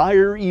of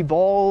higher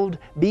evolved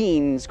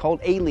beings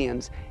called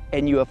aliens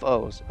and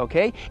UFOs,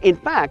 okay? In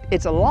fact,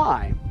 it's a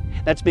lie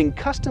that's been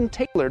custom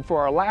tailored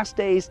for our last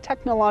days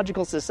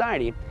technological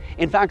society.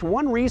 In fact,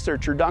 one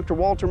researcher, Dr.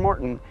 Walter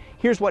Martin,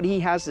 here's what he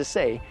has to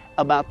say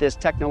about this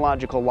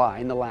technological lie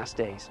in the last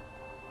days.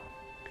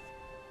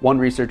 One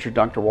researcher,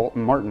 Dr. Walter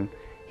Martin,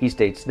 he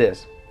states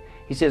this.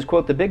 He says,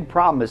 quote, "The big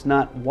problem is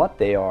not what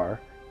they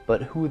are,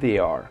 but who they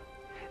are.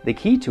 The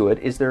key to it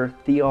is their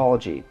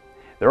theology.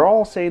 They're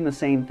all saying the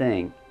same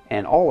thing,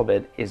 and all of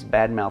it is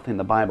bad-mouthing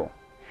the Bible.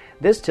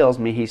 This tells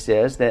me," he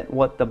says, "that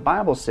what the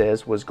Bible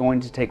says was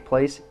going to take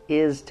place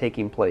is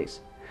taking place.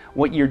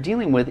 What you're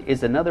dealing with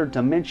is another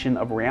dimension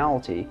of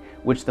reality,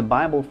 which the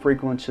Bible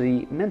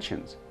frequently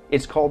mentions.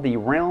 It's called the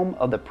realm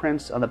of the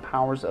prince of the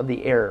powers of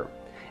the air.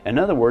 In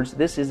other words,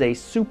 this is a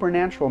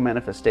supernatural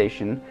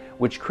manifestation,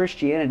 which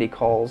Christianity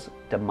calls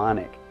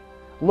demonic.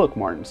 Look,"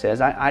 Martin says,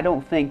 I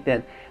don't think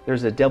that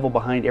there's a devil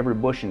behind every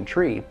bush and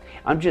tree.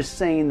 I'm just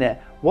saying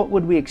that what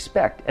would we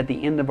expect at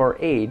the end of our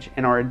age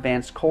and our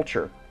advanced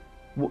culture?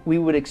 We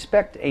would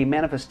expect a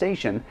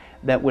manifestation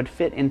that would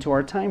fit into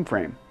our time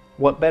frame.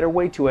 What better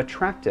way to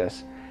attract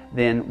us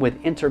than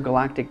with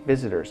intergalactic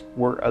visitors?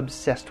 We're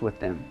obsessed with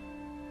them."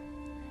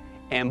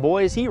 And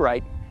boy, is he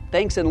right.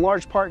 Thanks in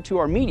large part to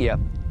our media,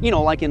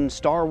 like in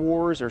Star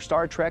Wars or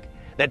Star Trek,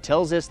 that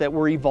tells us that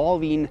we're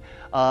evolving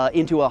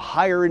into a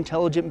higher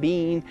intelligent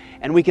being,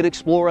 and we can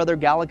explore other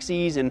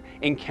galaxies and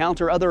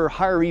encounter other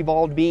higher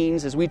evolved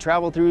beings as we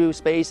travel through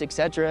space,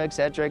 etc.,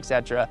 etc.,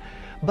 etc.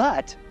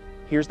 But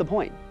here's the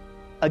point.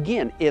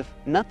 Again, if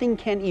nothing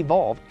can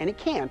evolve, and it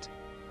can't,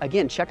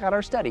 again, check out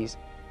our studies,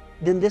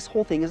 then this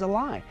whole thing is a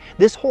lie.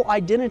 This whole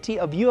identity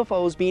of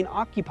UFOs being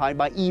occupied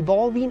by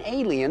evolving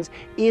aliens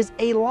is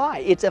a lie.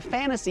 It's a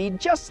fantasy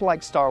just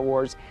like Star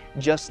Wars,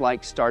 just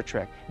like Star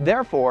Trek.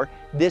 Therefore,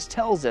 this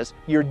tells us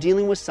you're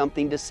dealing with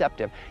something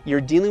deceptive.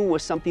 You're dealing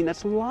with something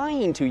that's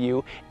lying to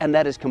you, and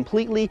that is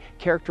completely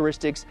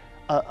characteristics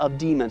of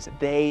demons.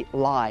 They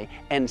lie.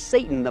 And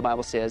Satan, the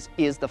Bible says,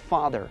 is the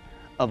father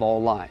of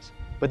all lies.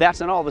 But that's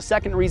not all. The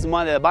second reason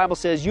why the Bible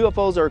says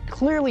UFOs are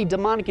clearly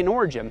demonic in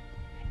origin,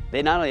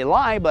 they not only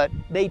lie, but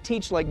they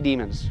teach like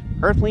demons.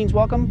 Earthlings,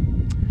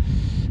 welcome.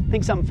 I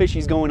think something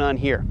fishy's going on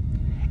here.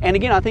 And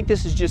again, I think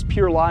this is just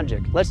pure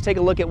logic. Let's take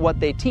a look at what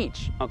they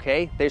teach,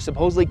 okay? They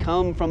supposedly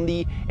come from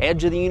the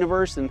edge of the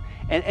universe, and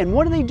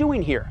what are they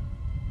doing here?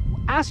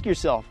 Ask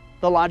yourself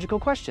the logical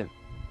question.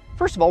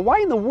 First of all, why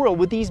in the world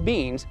would these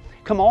beings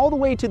come all the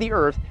way to the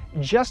earth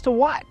just to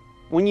what?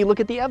 When you look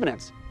at the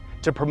evidence.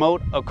 To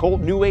promote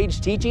occult New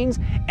Age teachings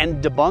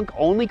and debunk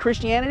only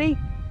Christianity?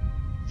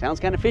 Sounds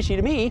kind of fishy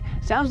to me.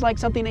 Sounds like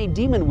something a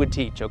demon would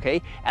teach,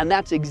 okay? And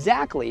that's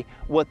exactly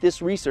what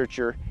this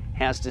researcher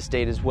has to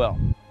state as well.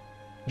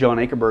 John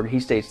Akerberg,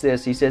 he states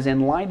this. He says,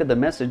 in light of the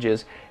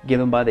messages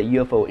given by the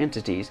UFO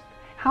entities,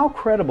 how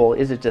credible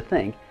is it to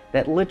think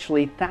that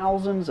literally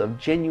thousands of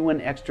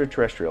genuine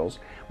extraterrestrials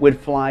would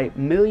fly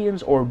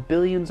millions or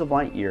billions of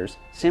light years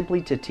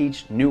simply to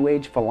teach New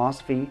Age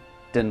philosophy,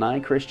 deny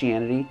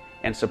Christianity,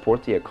 and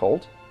support the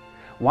occult?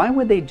 Why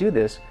would they do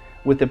this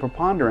with the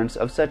preponderance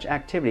of such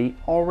activity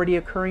already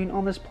occurring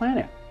on this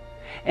planet?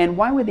 And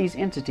why would these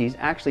entities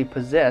actually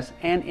possess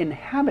and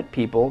inhabit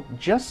people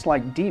just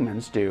like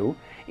demons do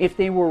if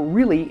they were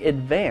really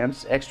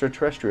advanced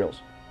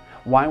extraterrestrials?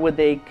 Why would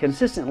they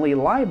consistently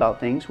lie about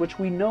things which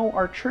we know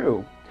are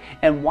true?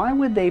 And why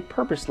would they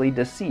purposely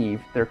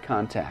deceive their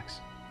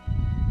contacts?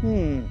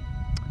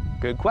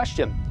 Good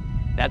question.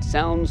 That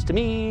sounds to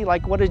me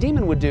like what a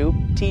demon would do,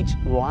 teach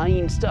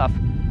lying stuff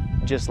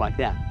just like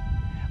that.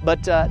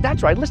 But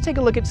that's right, let's take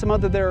a look at some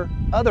of their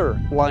other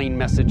lying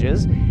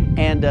messages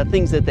and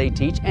things that they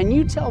teach, and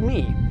you tell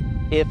me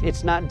if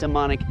it's not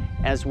demonic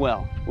as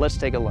well. Let's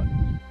take a look.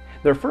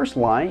 Their first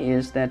lie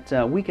is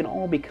that we can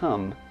all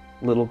become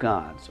little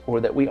gods, or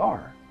that we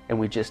are, and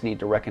we just need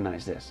to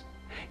recognize this.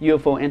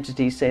 UFO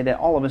entities say that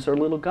all of us are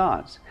little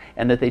gods,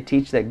 and that they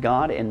teach that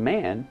God and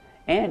man,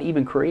 and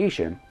even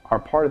creation, are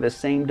part of the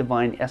same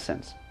divine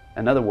essence.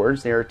 In other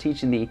words, they are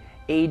teaching the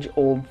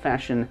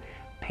age-old-fashioned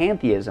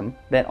pantheism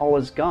that all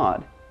is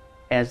God,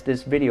 as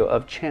this video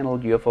of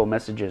channeled UFO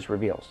messages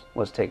reveals.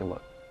 Let's take a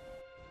look.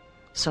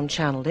 Some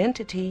channeled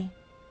entity,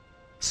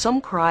 some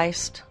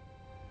Christ,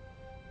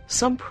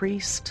 some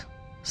priest,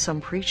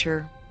 some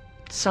preacher,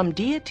 some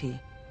deity,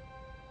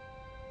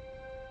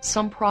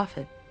 some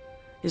prophet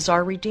is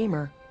our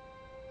Redeemer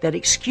that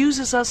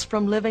excuses us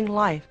from living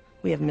life.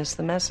 We have missed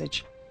the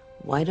message.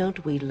 Why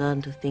don't we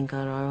learn to think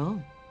on our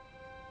own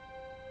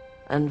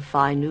and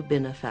find new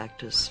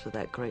benefactors for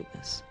that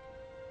greatness?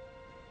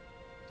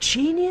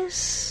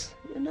 Genius,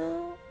 it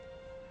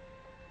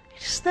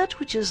is that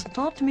which is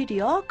not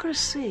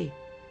mediocrity,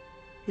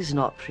 is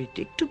not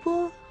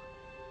predictable,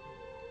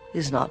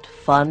 is not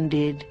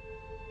funded,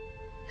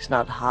 is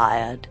not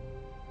hired.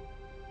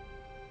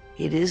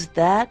 It is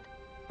that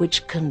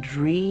which can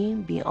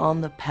dream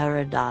beyond the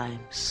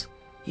paradigms.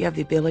 You have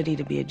the ability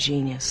to be a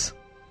genius.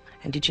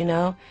 And did you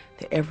know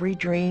that every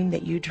dream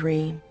that you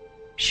dream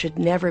should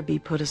never be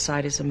put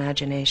aside as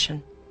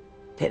imagination?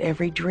 That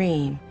every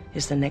dream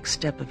is the next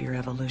step of your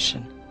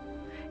evolution.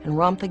 And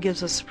Ramtha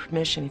gives us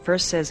permission. He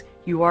first says,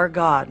 you are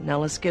God. Now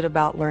let's get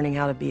about learning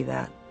how to be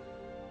that.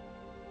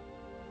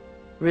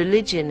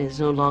 Religion is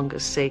no longer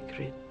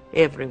sacred.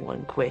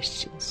 Everyone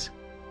questions.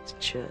 It's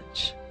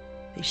church.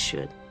 They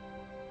should.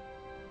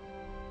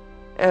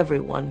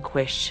 Everyone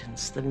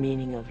questions the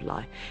meaning of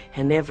life,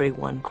 and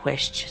everyone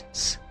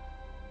questions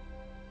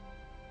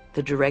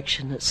the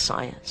direction that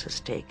science has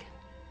taken.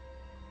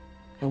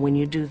 And when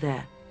you do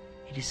that,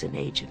 it is an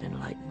age of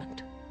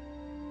enlightenment.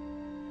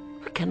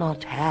 We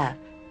cannot have.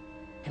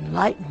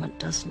 Enlightenment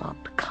does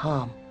not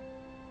come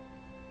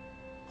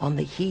on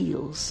the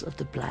heels of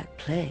the Black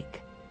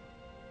Plague.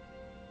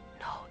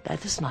 No,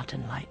 that is not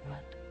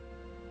enlightenment.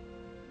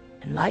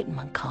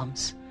 Enlightenment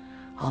comes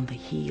on the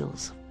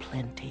heels of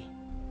plenty.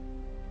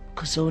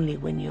 Because only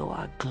when you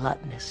are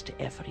gluttonous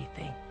to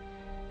everything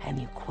and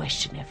you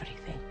question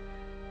everything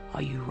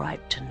are you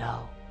ripe to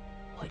know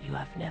what you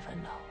have never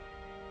known.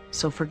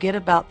 So forget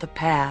about the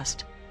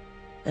past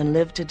and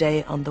live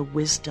today on the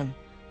wisdom,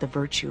 the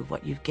virtue of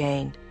what you've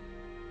gained.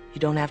 You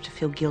don't have to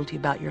feel guilty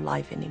about your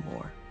life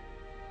anymore.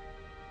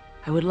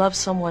 I would love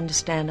someone to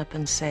stand up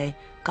and say,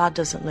 God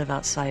doesn't live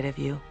outside of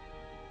you.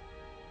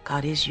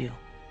 God is you.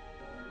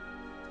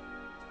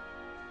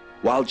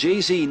 While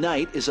J.Z.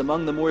 Knight is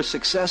among the more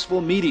successful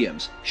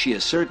mediums, she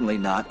is certainly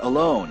not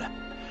alone.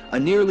 A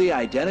nearly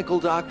identical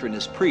doctrine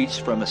is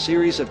preached from a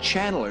series of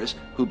channelers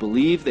who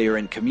believe they are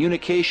in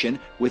communication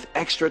with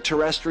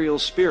extraterrestrial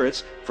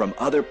spirits from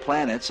other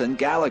planets and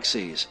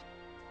galaxies.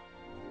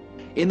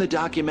 In the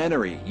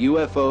documentary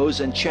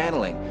UFOs and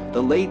Channeling,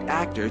 the late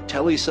actor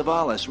Telly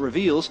Savalas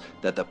reveals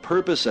that the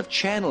purpose of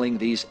channeling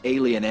these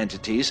alien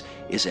entities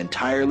is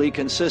entirely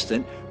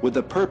consistent with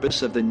the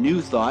purpose of the New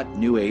Thought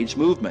New Age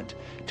movement,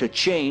 to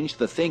change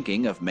the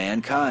thinking of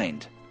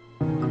mankind.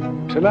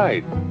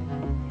 Tonight,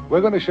 We're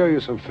going to show you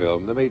some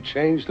film that may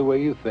change the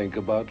way you think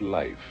about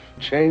life.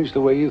 Change the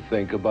way you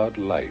think about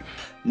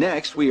life.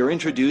 Next, we are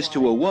introduced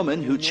to a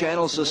woman who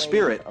channels a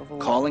spirit,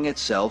 calling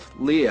itself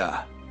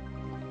Leah.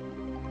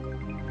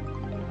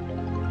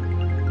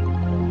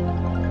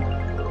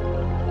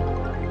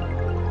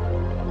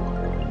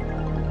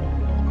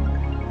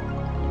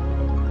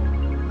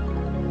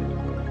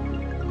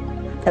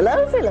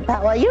 Hello, Philip.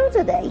 How are you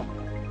today?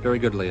 Very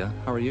good, Leah.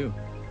 How are you?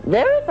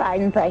 Very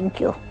fine, thank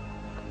you.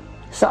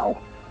 So,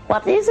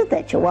 what is it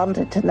that you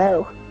wanted to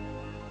know?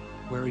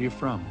 Where are you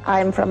from?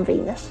 I'm from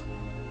Venus.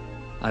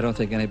 I don't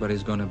think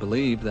anybody's going to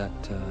believe that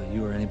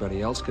you or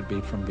anybody else could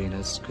be from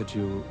Venus. Could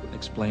you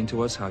explain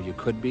to us how you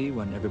could be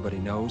when everybody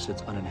knows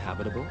it's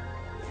uninhabitable?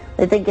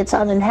 They think it's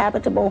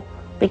uninhabitable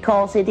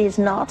because it is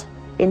not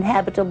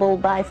inhabitable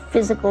by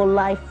physical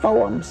life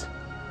forms.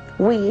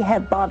 We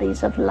have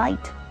bodies of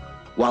light.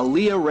 While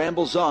Leah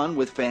rambles on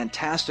with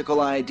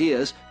fantastical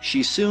ideas,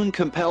 she soon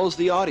compels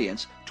the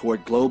audience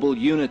toward global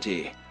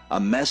unity, a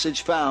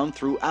message found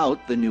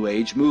throughout the New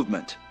Age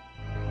movement.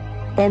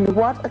 And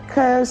what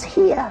occurs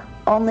here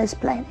on this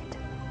planet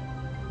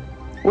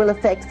will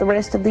affect the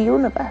rest of the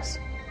universe.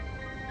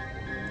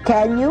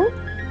 Can you,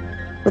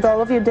 with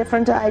all of your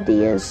different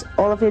ideas,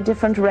 all of your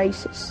different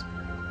races,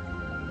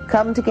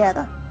 come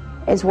together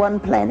as one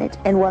planet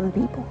and one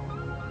people?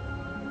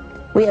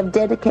 We have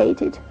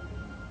dedicated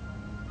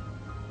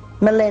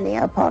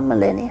millennia upon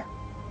millennia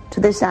to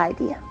this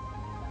idea.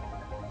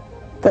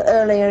 The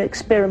earlier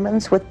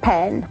experiments with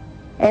Pan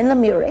and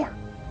Lemuria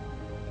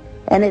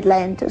and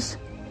Atlantis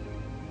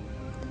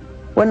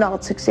were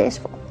not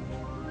successful.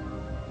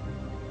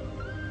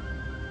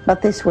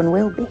 But this one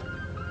will be.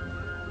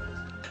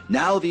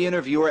 Now the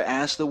interviewer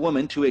asks the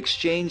woman to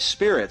exchange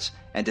spirits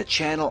and to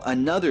channel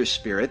another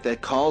spirit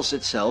that calls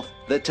itself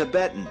the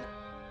Tibetan.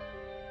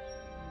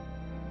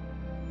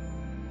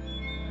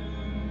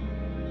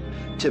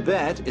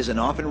 Tibet is an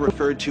often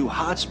referred to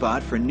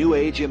hotspot for New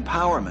Age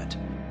empowerment.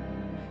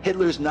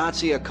 Hitler's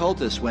Nazi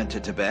occultists went to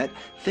Tibet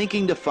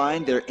thinking to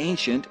find their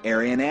ancient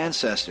Aryan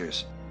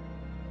ancestors.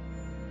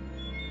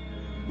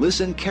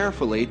 Listen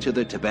carefully to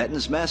the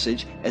Tibetan's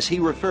message as he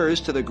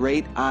refers to the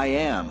great I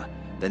Am,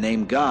 the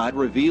name God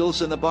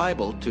reveals in the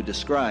Bible to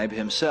describe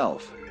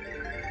himself.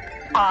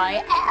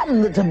 I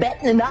am the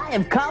Tibetan, and I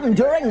have come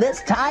during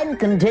this time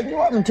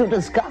continuum to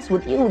discuss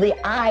with you the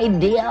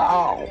idea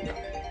of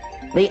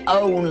the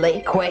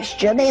only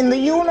question in the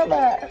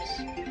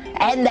universe.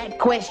 And that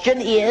question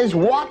is,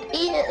 what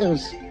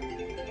is?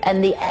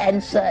 And the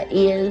answer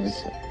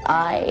is,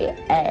 I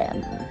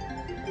am.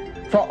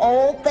 For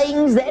all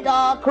things that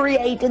are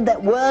created,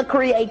 that were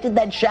created,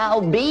 that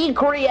shall be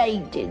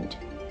created,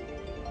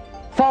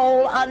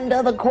 fall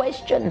under the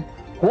question,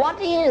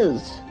 what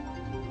is?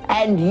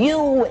 And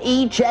you,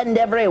 each and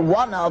every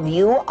one of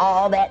you,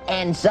 are that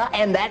answer,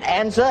 and that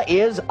answer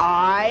is,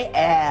 I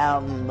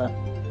am.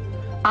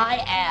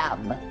 I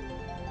am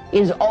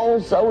is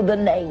also the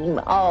name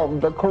of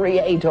the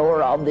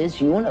creator of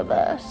this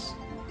universe.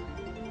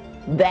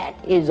 That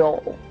is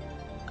all.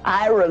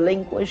 I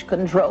relinquish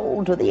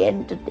control to the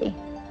entity,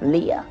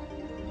 Leah.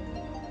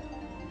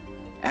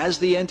 As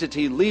the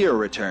entity Leah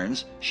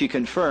returns, she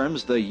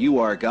confirms the You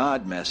Are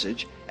God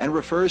message and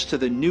refers to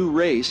the new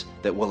race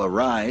that will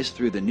arise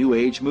through the New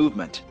Age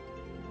movement.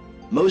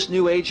 Most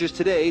New Agers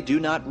today do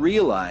not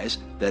realize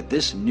that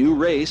this new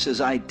race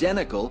is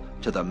identical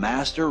to the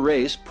master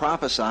race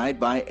prophesied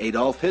by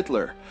Adolf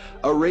Hitler,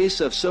 a race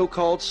of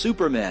so-called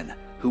supermen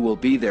who will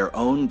be their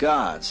own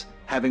gods,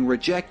 having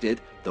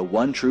rejected the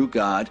one true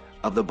God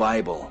of the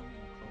Bible.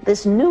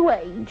 This new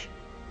age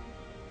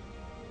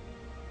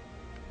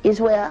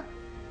is where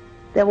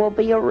there will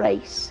be a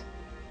race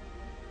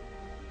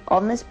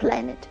on this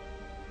planet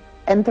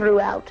and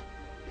throughout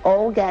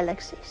all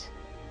galaxies.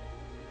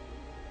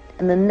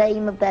 And the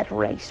name of that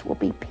race will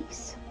be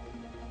peace.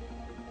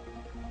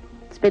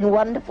 It's been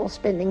wonderful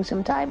spending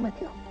some time with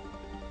you.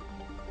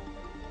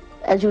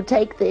 As you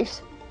take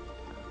this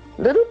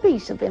little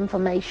piece of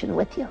information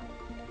with you,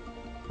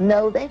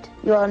 know that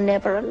you are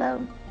never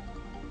alone.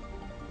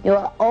 You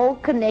are all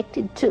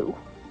connected to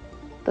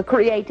the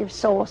creative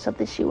source of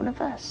this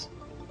universe.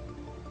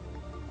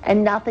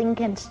 And nothing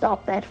can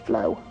stop that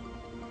flow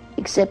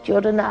except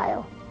your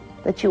denial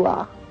that you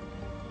are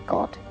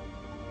God.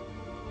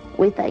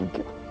 We thank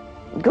you.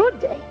 Good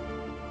day.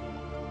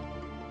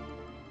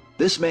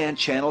 This man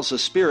channels a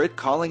spirit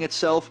calling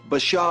itself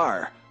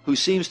Bashar, who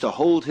seems to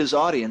hold his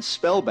audience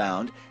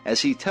spellbound as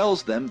he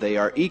tells them they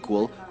are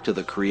equal to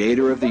the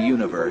creator of the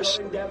universe.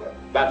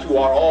 That you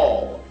are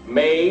all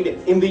made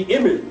in the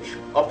image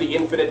of the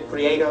infinite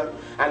creator,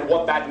 and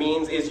what that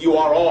means is you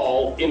are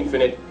all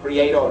infinite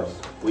creators.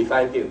 We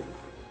thank you.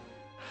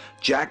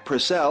 Jack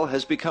Purcell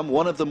has become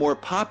one of the more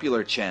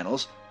popular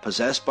channels,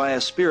 possessed by a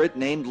spirit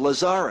named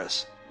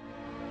Lazarus.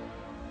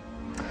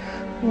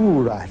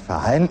 All right,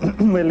 fine.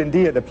 Well,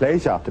 indeed, a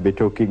pleasure to be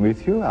talking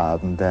with you.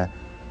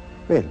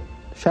 Well,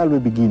 shall we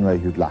begin where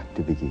you'd like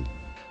to begin?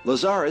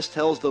 Lazarus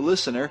tells the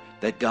listener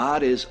that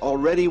God is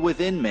already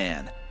within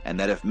man, and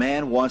that if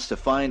man wants to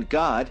find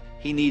God,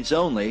 he needs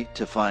only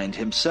to find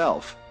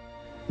himself.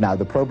 Now,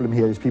 the problem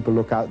here is people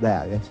look out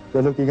there, yes?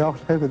 They're looking all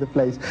over the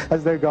place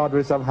as though God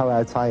was somehow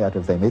outside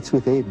of them. It's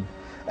within.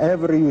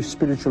 Every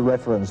spiritual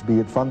reference, be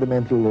it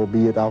fundamental or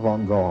be it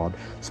avant-garde,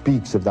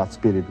 speaks of that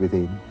spirit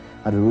within.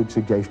 And we would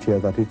suggest here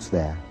that it's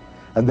there.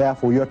 And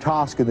therefore, your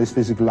task in this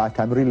physical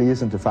lifetime really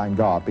isn't to find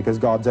God, because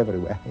God's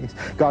everywhere.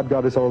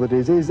 God is all that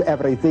is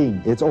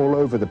everything. It's all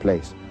over the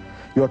place.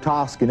 Your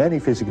task in any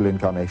physical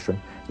incarnation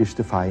is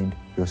to find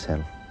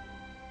yourself.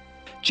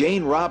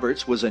 Jane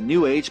Roberts was a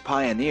New Age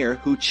pioneer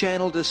who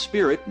channeled a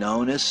spirit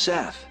known as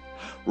Seth.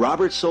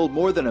 Roberts sold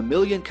more than 1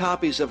 million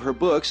copies of her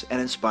books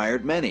and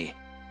inspired many.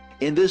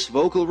 In this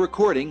vocal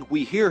recording,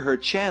 we hear her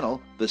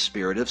channel the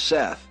spirit of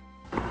Seth.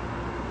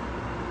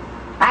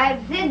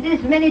 I've said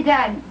this many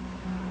times.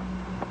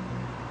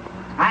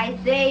 I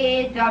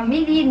say it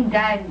 1,000,000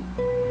 times.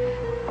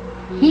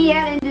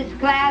 Here in this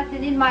class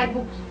and in my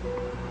books.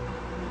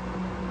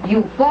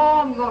 You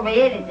form your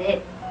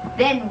reality.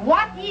 Then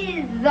what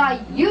is the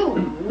you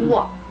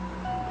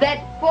that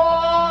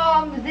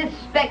forms this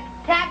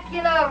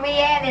spectacular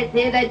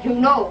reality that you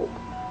know?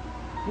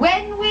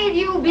 When will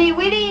you be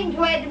willing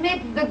to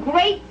admit the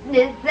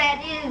greatness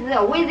that is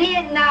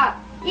within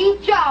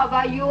each of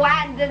you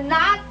and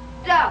not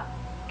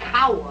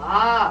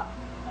cower?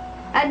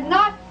 And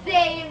not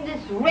say in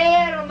this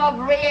realm of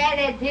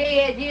reality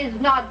it is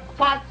not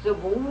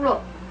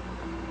possible,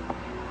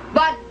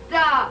 but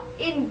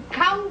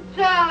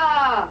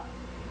encounter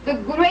the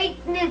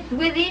greatness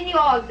within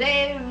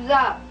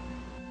yourselves.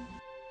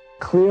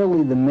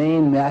 Clearly, the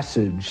main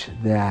message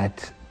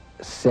that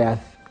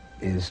Seth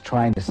is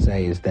trying to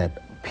say is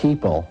that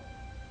people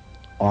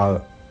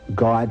are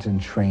gods in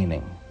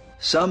training.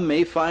 Some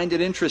may find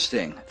it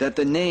interesting that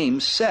the name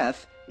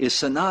Seth is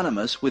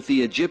synonymous with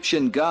the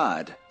Egyptian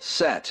god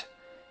Set,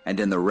 and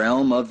in the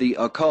realm of the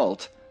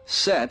occult,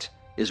 Set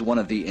is one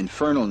of the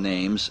infernal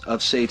names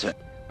of Satan.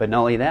 But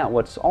not only that,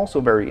 what's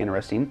also very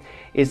interesting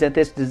is that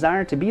this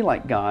desire to be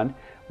like God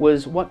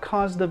was what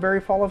caused the very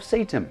fall of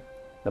Satan.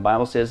 The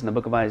Bible says in the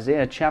book of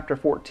Isaiah, chapter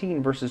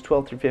 14, verses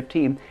 12 through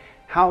 15,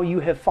 "How you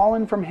have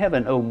fallen from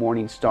heaven, O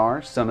morning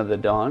star, son of the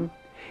dawn.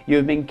 You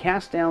have been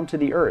cast down to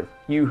the earth,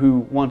 you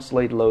who once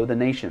laid low the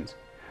nations.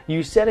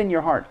 You said in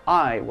your heart,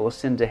 I will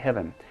ascend to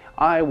heaven.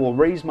 I will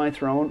raise my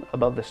throne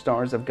above the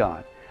stars of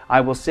God.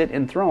 I will sit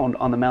enthroned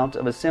on the mount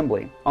of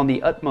assembly, on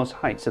the utmost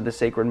heights of the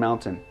sacred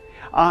mountain.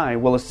 I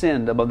will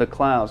ascend above the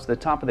clouds, the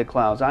top of the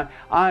clouds.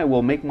 I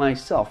will make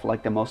myself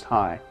like the Most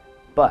High.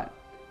 But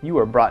you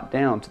are brought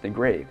down to the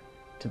grave,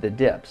 to the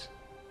depths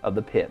of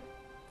the pit."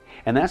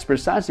 And that's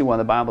precisely why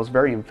the Bible is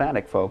very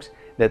emphatic, folks,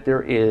 that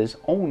there is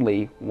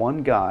only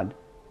one God,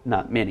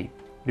 not many.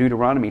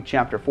 Deuteronomy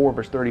chapter 4,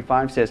 verse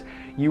 35 says,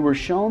 "You were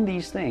shown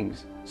these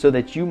things so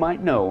that you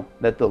might know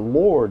that the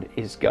Lord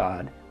is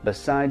God.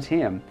 Besides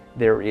him,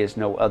 there is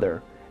no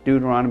other."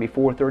 Deuteronomy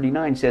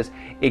 4:39 says,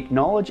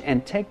 "Acknowledge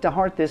and take to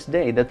heart this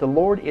day that the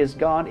Lord is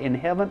God in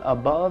heaven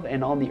above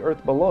and on the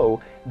earth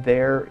below.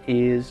 There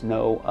is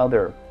no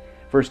other."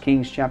 1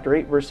 Kings chapter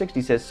 8, verse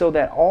 60 says, "So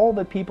that all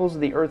the peoples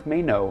of the earth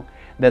may know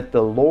that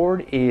the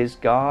Lord is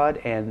God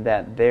and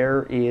that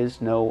there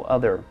is no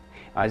other."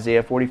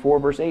 Isaiah 44,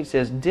 verse 8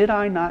 says, "Did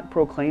I not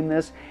proclaim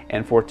this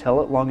and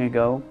foretell it long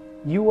ago?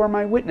 You are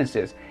my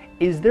witnesses.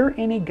 Is there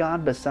any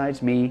God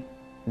besides me?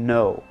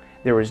 No.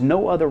 There is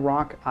no other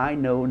rock, I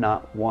know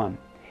not one."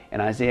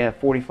 And Isaiah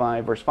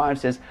 45 verse 5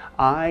 says,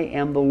 "I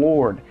am the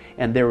Lord,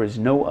 and there is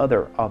no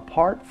other.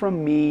 Apart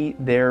from me,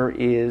 there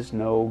is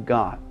no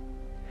God."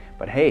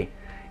 But hey,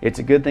 it's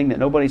a good thing that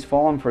nobody's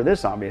fallen for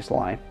this obvious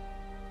lie.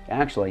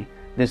 Actually,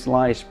 this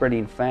lie is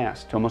spreading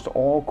fast to almost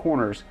all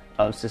corners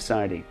of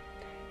society.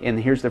 And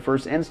here's the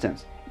first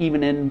instance.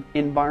 Even in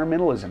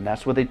environmentalism,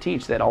 that's what they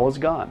teach, that all is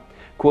God.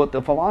 Quote,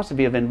 "The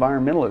philosophy of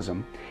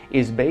environmentalism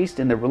is based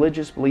in the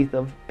religious belief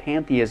of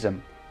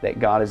pantheism, that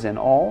God is in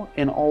all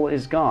and all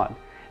is God,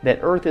 that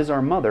earth is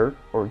our mother,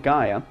 or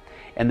Gaia,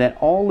 and that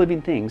all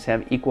living things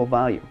have equal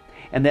value,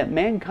 and that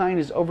mankind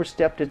has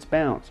overstepped its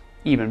bounds,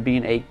 even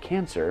being a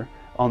cancer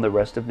on the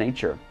rest of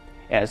nature.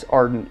 As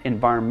ardent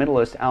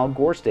environmentalist Al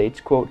Gore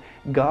states, quote,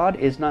 "God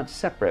is not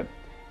separate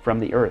from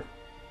the earth."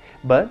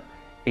 But,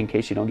 in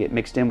case you don't get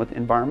mixed in with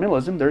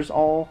environmentalism, there's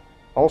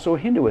also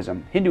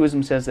Hinduism.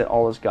 Hinduism says that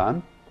all is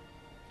God.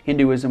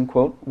 Hinduism,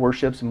 quote,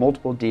 worships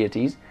multiple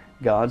deities,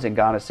 gods and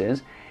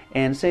goddesses,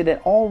 and say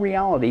that all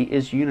reality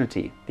is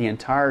unity. The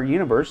entire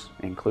universe,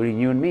 including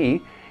you and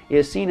me,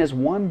 is seen as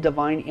one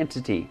divine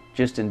entity,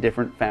 just in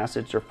different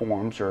facets or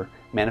forms or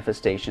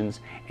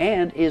manifestations,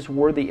 and is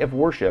worthy of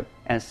worship,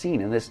 as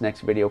seen in this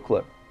next video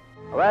clip.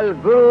 Well,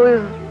 Guru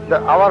is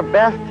our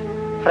best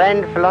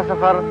friend,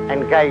 philosopher,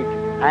 and guide,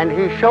 and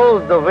he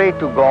shows the way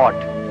to God.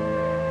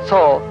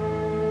 So,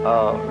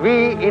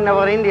 we in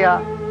our India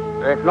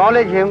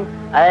acknowledge him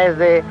as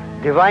a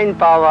divine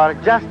power,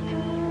 just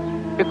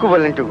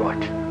equivalent to God.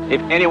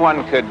 If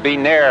anyone could be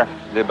near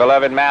the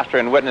beloved Master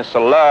and witness the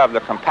love,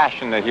 the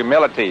compassion, the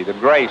humility, the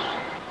grace,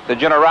 the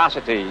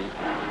generosity,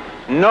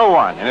 no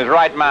one in his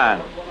right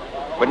mind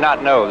would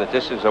not know that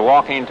this is a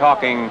walking,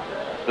 talking,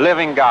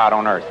 living God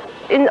on earth.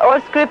 In all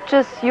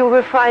scriptures you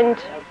will find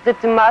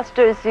that the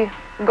Master is the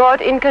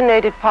God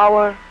incarnated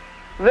power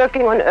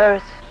working on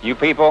earth. You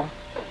people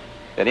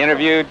that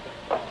interviewed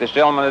this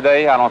gentleman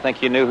today, I don't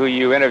think you knew who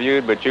you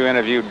interviewed, but you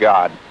interviewed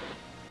God.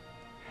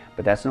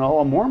 But that's not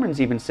all. Mormons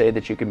even say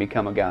that you can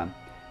become a god.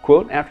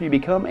 Quote, after you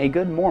become a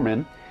good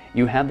Mormon,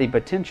 you have the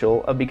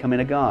potential of becoming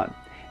a god.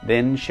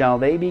 Then shall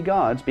they be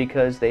gods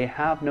because they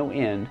have no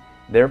end.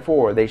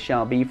 Therefore they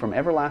shall be from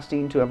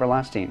everlasting to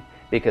everlasting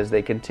because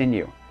they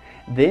continue.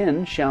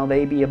 Then shall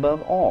they be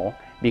above all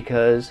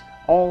because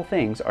all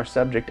things are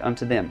subject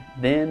unto them.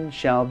 Then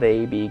shall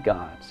they be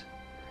gods.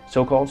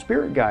 So-called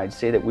spirit guides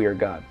say that we are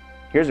God.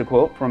 Here's a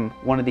quote from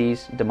one of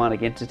these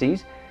demonic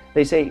entities.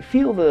 They say,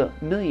 feel the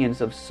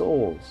millions of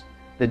souls,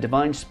 the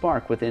divine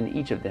spark within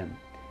each of them.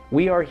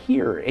 We are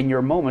here in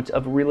your moment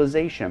of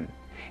realization,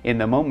 in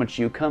the moments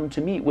you come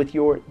to meet with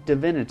your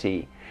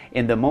divinity,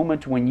 in the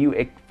moment when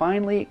you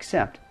finally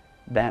accept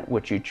that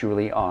which you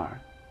truly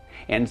are.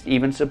 And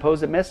even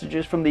supposed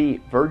messages from the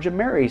Virgin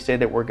Mary say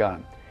that we're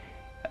God.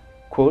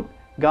 Quote,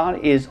 God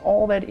is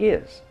all that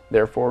is.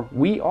 Therefore,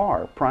 we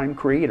are prime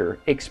creator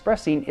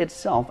expressing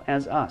itself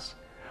as us.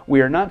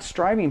 We are not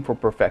striving for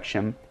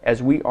perfection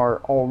as we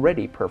are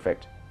already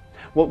perfect.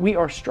 What we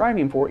are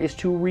striving for is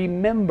to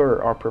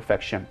remember our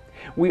perfection.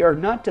 We are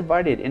not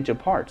divided into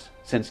parts.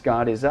 Since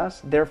God is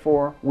us,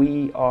 therefore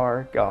we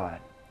are God.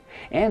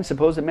 And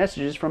supposed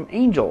messages from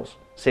angels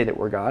say that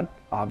we're God.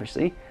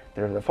 Obviously,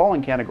 they're the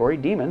fallen category,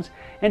 demons.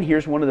 And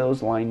here's one of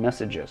those line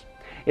messages.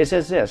 It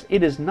says this,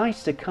 it is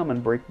nice to come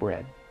and break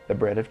bread, the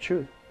bread of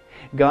truth.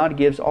 God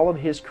gives all of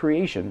His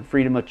creation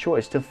freedom of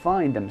choice to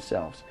find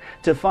themselves,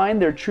 to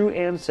find their true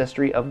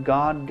ancestry of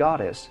God,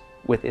 Goddess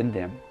within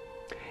them.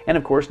 And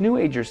of course, New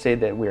Agers say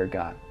that we are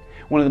God.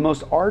 One of the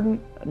most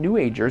ardent New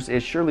Agers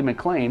is Shirley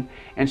MacLaine,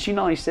 and she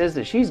not only says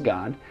that she's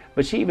God,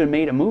 but she even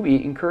made a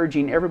movie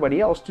encouraging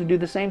everybody else to do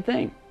the same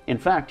thing. In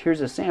fact,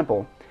 here's a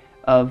sample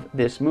of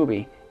this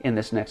movie in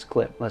this next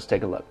clip. Let's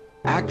take a look.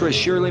 Actress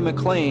Shirley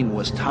MacLaine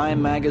was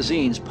Time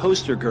magazine's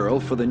poster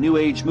girl for the New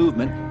Age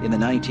movement in the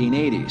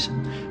 1980s.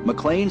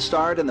 MacLaine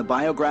starred in the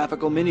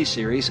biographical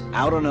miniseries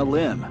Out on a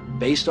Limb,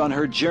 based on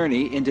her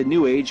journey into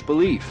New Age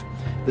belief.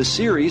 The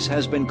series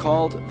has been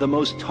called the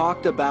most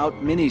talked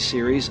about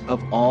miniseries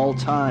of all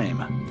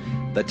time.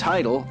 The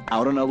title,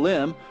 Out on a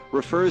Limb,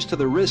 refers to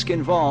the risk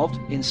involved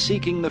in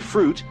seeking the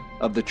fruit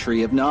of the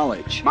tree of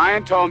knowledge.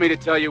 Mayan told me to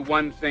tell you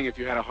one thing if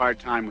you had a hard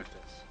time with this.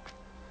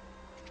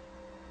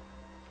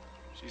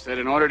 She said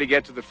in order to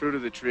get to the fruit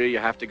of the tree, you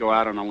have to go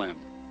out on a limb.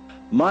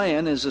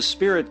 Mayan is a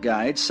spirit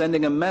guide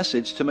sending a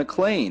message to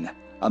MacLaine,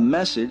 a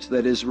message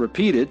that is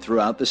repeated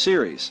throughout the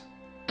series.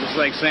 It's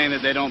like saying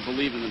that they don't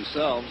believe in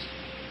themselves.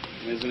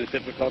 Isn't it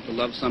difficult to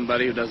love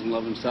somebody who doesn't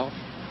love himself?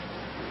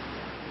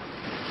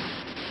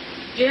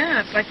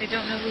 Yeah, it's like they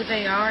don't know who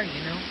they are,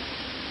 you know.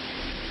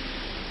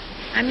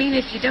 I mean,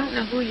 if you don't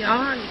know who you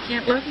are, you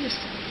can't love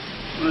yourself.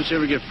 Don't you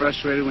ever get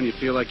frustrated when you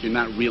feel like you're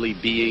not really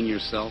being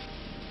yourself?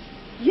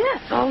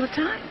 Yes, all the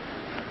time.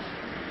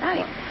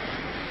 Right.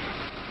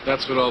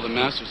 That's what all the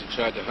masters have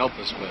tried to help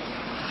us with.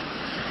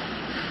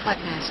 What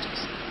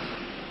masters?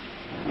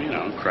 You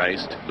know,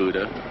 Christ,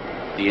 Buddha,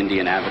 the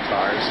Indian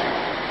avatars.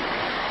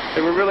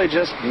 They were really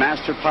just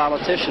master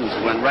politicians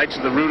who went right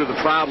to the root of the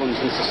problems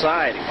in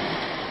society,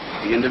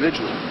 the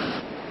individual.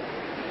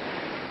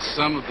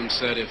 Some of them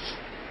said if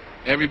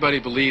everybody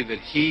believed that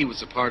he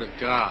was a part of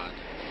God,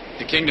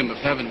 the kingdom of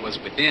heaven was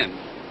within,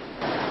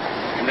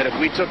 and that if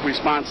we took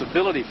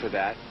responsibility for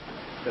that,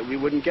 that we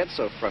wouldn't get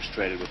so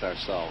frustrated with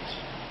ourselves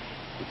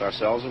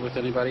or with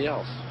anybody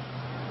else.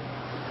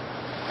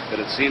 But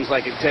it seems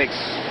like it takes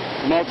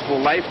multiple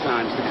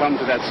lifetimes to come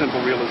to that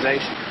simple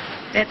realization.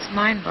 That's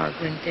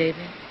mind-boggling,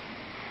 David.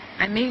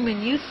 I mean,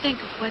 when you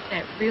think of what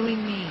that really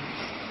means.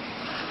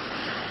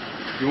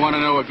 You want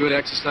to know a good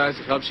exercise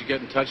that helps you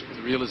get in touch with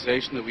the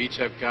realization that we each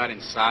have God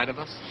inside of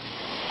us?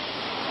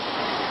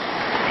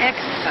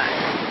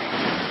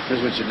 Exercise.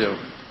 Here's what you do.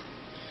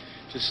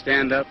 Just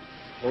stand up,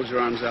 hold your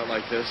arms out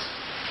like this,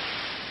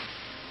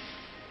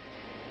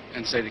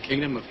 and say, the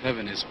kingdom of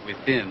heaven is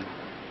within.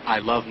 I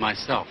love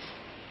myself.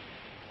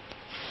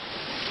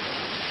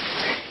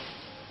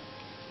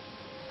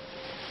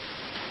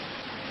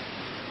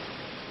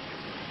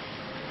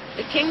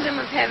 The kingdom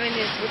of heaven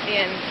is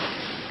within.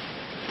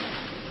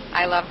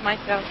 I love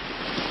myself.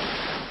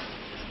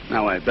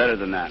 No, wait, better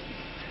than that.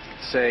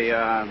 Say,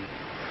 I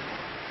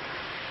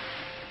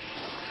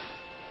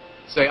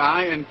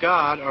and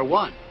God are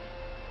one.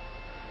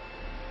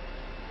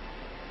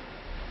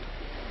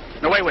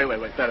 No, wait,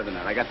 better than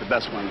that. I got the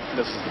best one.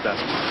 This is the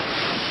best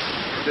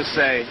one. Just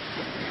say,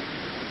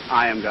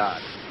 I am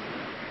God.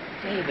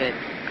 David,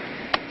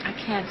 I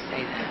can't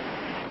say that.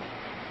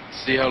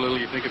 See how little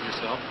you think of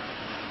yourself?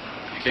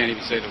 You can't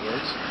even say the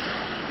words.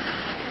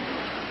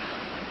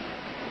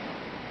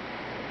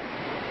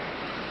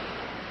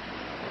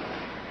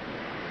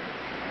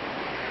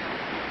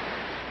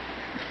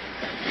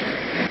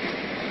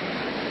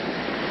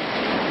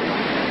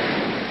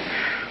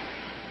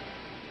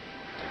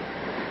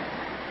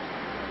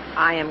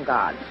 I am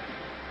God.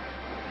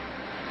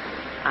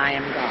 I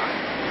am God.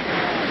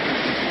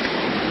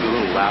 A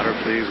little louder,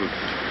 please.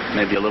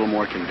 Maybe a little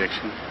more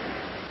conviction.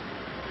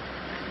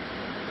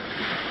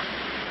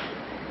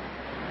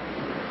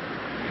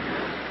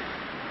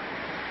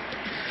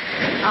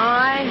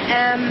 I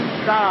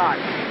am God.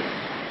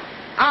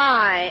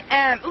 I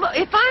am. Look,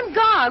 if I'm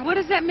God, what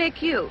does that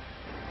make you?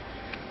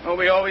 Well,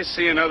 we always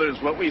see in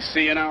others what we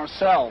see in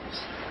ourselves.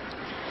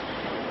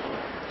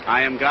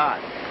 I am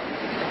God.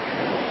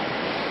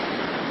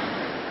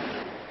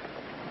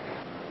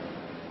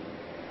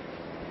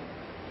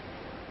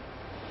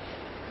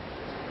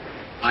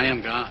 I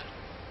am God.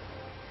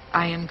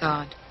 I am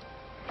God.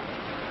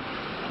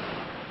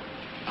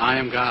 I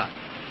am God.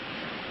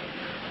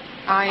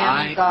 I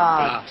am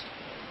God.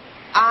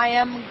 I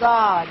am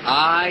God.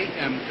 I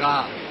am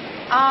God.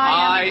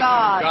 I am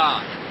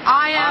God.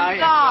 I am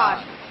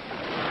God.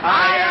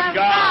 I am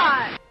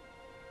God.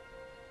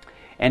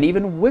 And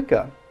even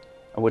Wicca,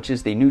 which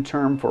is the new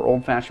term for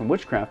old-fashioned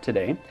witchcraft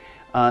today,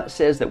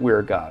 says that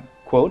we're God.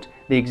 Quote,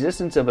 the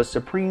existence of a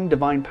supreme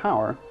divine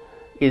power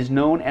is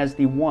known as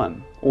the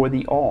One, or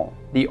the All.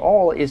 The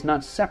All is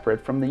not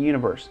separate from the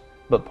universe,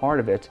 but part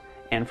of it,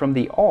 and from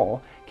the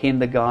All came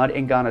the God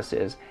and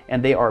goddesses,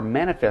 and they are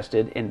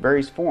manifested in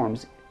various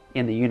forms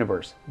in the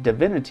universe.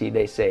 Divinity,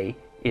 they say,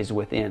 is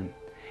within.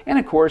 And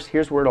of course,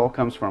 here's where it all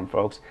comes from,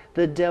 folks.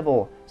 The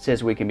devil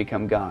says we can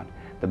become God.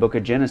 The book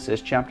of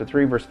Genesis, chapter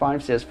 3, verse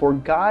 5 says, for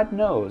God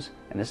knows,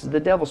 and this is the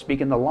devil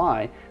speaking the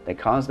lie that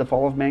caused the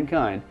fall of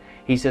mankind.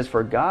 He says,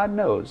 for God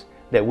knows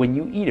that when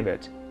you eat of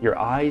it, your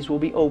eyes will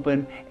be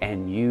open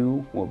and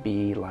you will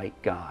be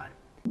like God.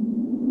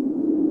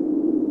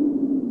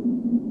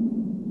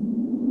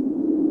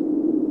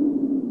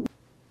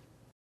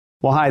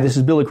 Well, hi, this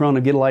is Billy Crone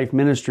of Get a Life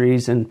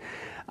Ministries, and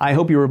I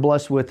hope you were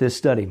blessed with this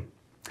study.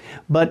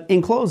 But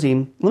in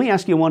closing, let me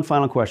ask you one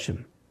final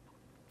question.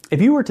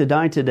 If you were to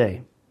die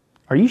today,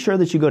 are you sure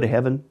that you go to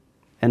heaven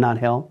and not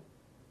hell?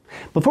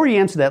 Before you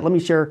answer that, let me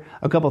share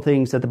a couple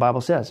things that the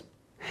Bible says.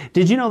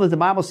 Did you know that the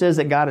Bible says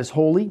that God is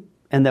holy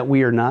and that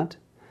we are not?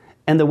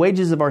 And the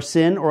wages of our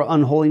sin or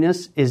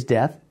unholiness is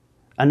death?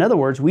 In other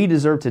words, we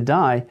deserve to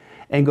die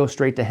and go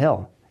straight to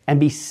hell and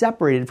be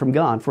separated from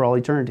God for all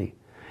eternity.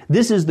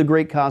 This is the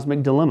great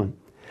cosmic dilemma.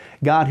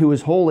 God who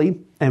is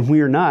holy and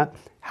we are not,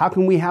 how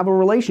can we have a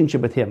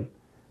relationship with Him?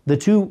 The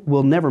two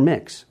will never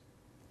mix.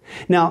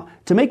 Now,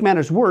 to make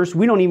matters worse,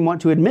 we don't even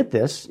want to admit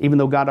this, even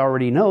though God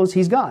already knows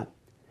He's God.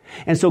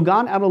 And so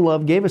God, out of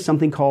love, gave us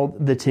something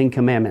called the Ten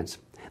Commandments.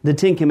 The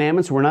Ten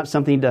Commandments were not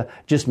something to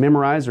just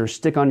memorize or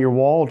stick on your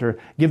wall to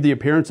give the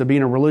appearance of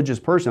being a religious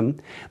person.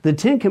 The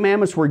Ten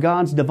Commandments were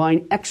God's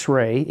divine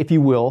X-ray, if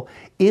you will,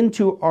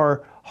 into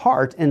our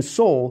heart and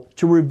soul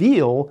to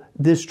reveal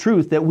this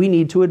truth that we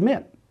need to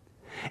admit.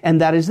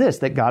 And that is this,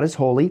 that God is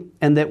holy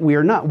and that we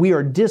are not. We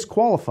are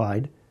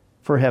disqualified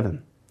for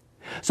heaven.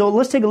 So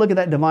let's take a look at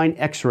that divine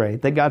X-ray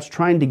that God's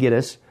trying to get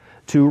us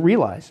to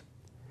realize.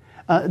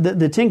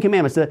 The Ten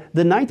Commandments,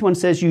 the ninth one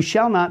says, you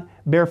shall not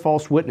bear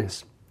false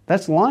witness.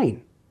 That's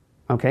lying.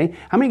 Okay?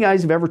 How many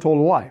guys have ever told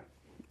a lie?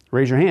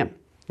 Raise your hand.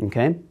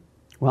 Okay?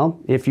 Well,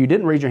 if you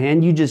didn't raise your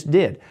hand, you just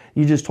did.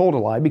 You just told a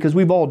lie because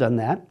we've all done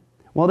that.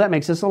 Well, that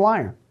makes us a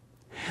liar.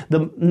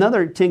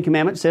 Another Ten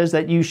Commandment says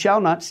that you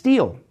shall not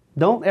steal.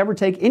 Don't ever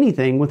take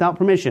anything without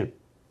permission.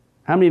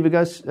 How many of you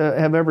guys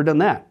have ever done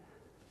that?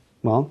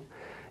 Well,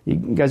 you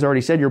guys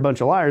already said you're a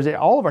bunch of liars.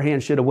 All of our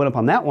hands should have went up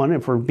on that one.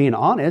 If we're being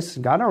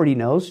honest, God already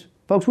knows.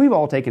 Folks, we've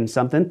all taken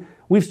something.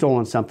 We've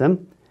stolen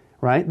something,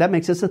 right? That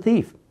makes us a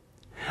thief.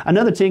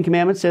 Another Ten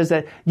Commandment says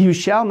that you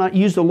shall not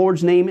use the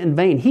Lord's name in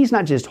vain. He's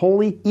not just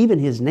holy, even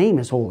His name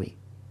is holy.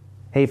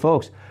 Hey,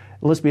 folks,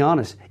 let's be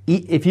honest.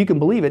 If you can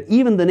believe it,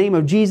 even the name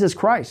of Jesus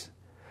Christ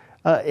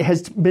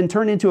has been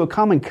turned into a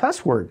common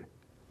cuss word.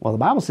 Well, the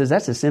Bible says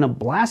that's a sin of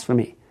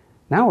blasphemy.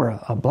 Now we're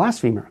a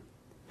blasphemer.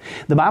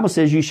 The Bible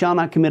says you shall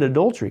not commit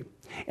adultery.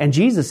 And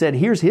Jesus said,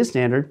 here's His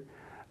standard.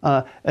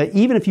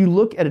 Even if you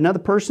look at another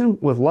person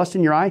with lust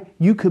in your eye,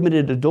 you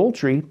committed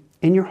adultery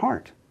in your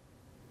heart.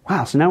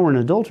 Wow, so now we're an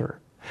adulterer.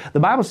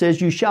 The Bible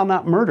says you shall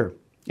not murder.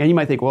 And you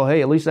might think, well,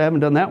 hey, at least I haven't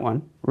done that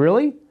one.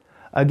 Really?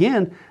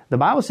 Again, the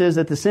Bible says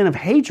that the sin of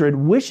hatred,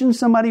 wishing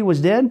somebody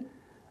was dead,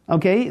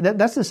 okay,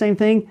 that's the same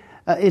thing.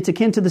 It's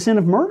akin to the sin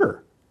of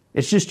murder.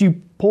 It's just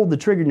you pulled the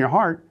trigger in your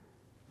heart,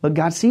 but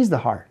God sees the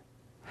heart.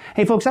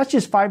 Hey, folks, that's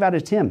just 5 out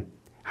of 10.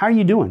 How are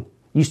you doing?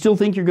 You still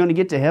think you're going to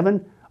get to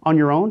heaven on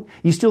your own?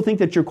 You still think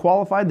that you're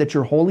qualified, that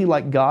you're holy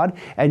like God,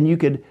 and you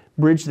could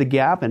bridge the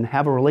gap and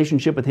have a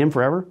relationship with Him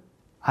forever?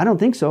 I don't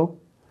think so.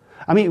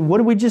 I mean, what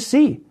did we just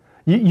see?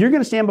 You're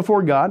going to stand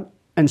before God,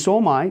 and so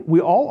am I.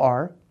 We all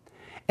are.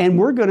 And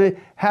we're going to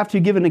have to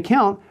give an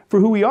account for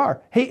who we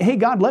are. Hey,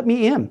 God, let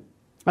me in.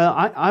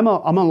 I'm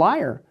a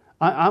liar.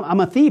 I'm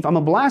a thief. I'm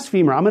a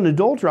blasphemer. I'm an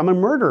adulterer. I'm a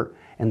murderer.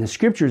 And the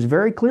Scripture is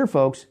very clear,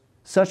 folks.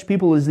 Such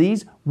people as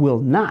these will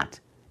not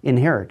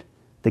inherit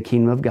the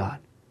kingdom of God.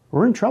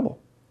 We're in trouble.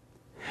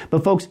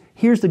 But folks,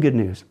 here's the good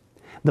news.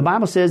 The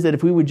Bible says that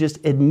if we would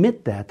just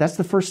admit that, that's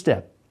the first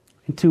step.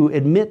 To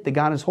admit that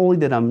God is holy,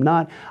 that I'm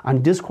not,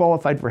 I'm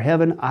disqualified for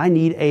heaven, I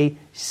need a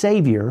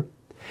Savior.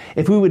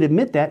 If we would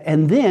admit that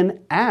and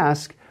then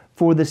ask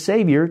for the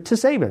Savior to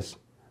save us.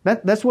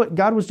 That's what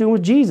God was doing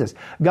with Jesus.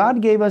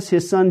 God gave us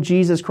His Son,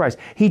 Jesus Christ.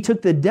 He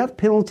took the death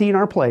penalty in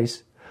our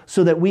place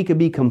so that we could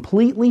be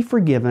completely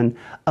forgiven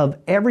of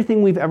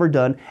everything we've ever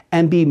done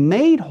and be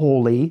made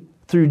holy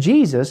through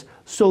Jesus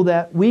so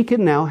that we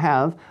can now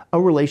have a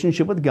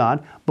relationship with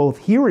God both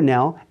here and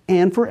now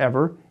and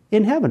forever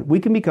in heaven. We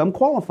can become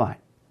qualified.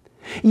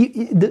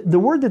 The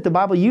word that the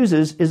Bible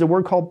uses is a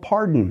word called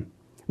pardon.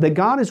 That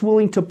God is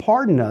willing to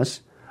pardon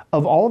us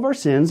of all of our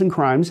sins and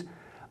crimes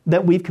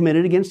that we've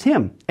committed against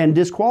Him and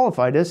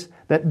disqualified us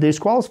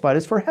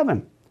for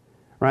heaven.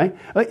 Right?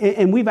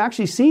 And we've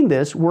actually seen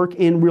this work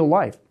in real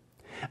life.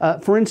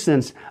 For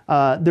instance,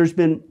 there's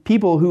been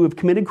people who have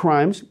committed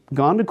crimes,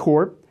 gone to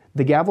court,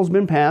 the gavel's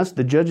been passed,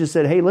 the judge has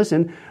said, hey,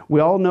 listen, we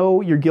all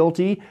know you're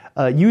guilty,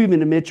 you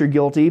even admit you're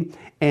guilty,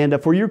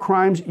 and for your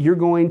crimes, you're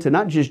going to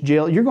not just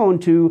jail, you're going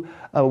to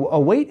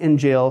await in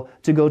jail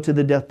to go to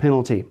the death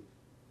penalty.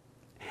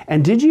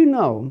 And did you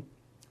know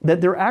that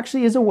there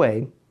actually is a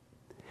way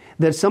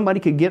that somebody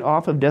could get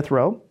off of death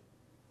row?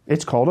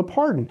 It's called a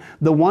pardon.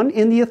 The one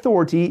in the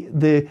authority,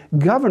 the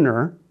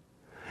governor,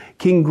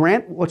 can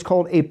grant what's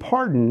called a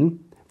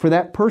pardon for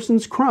that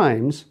person's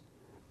crimes,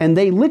 and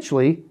they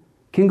literally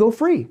can go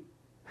free.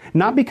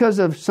 Not because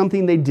of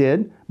something they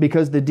did,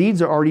 because the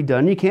deeds are already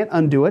done, you can't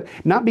undo it.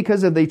 Not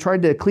because they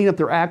tried to clean up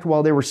their act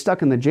while they were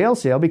stuck in the jail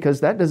cell, because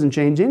that doesn't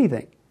change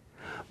anything.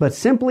 But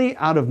simply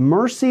out of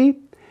mercy,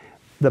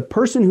 the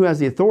person who has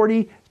the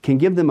authority can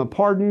give them a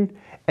pardon,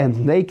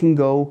 and they can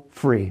go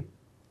free.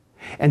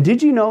 And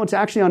did you know, it's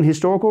actually on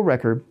historical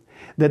record,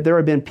 that there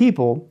have been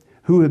people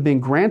who have been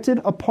granted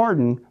a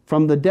pardon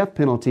from the death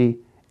penalty,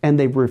 and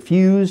they've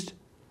refused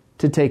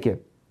to take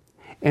it.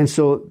 And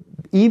so,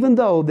 even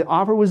though the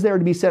offer was there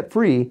to be set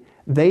free,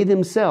 they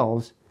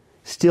themselves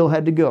still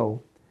had to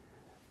go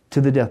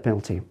to the death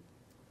penalty.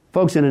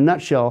 Folks, in a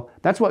nutshell,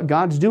 that's what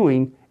God's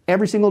doing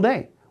every single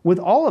day with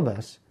all of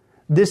us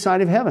this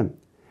side of heaven.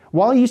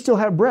 While you still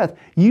have breath,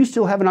 you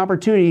still have an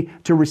opportunity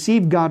to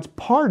receive God's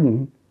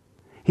pardon.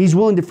 He's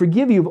willing to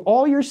forgive you of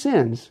all your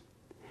sins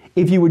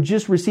if you would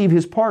just receive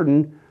His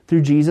pardon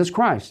through Jesus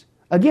Christ.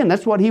 Again,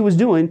 that's what He was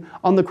doing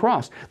on the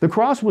cross. The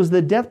cross was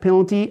the death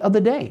penalty of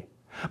the day.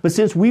 But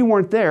since we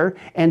weren't there,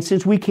 and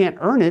since we can't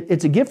earn it,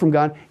 it's a gift from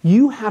God,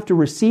 you have to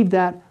receive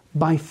that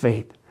by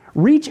faith.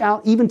 Reach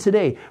out even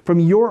today from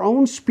your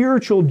own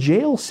spiritual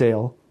jail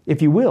cell,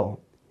 if you will,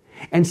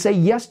 and say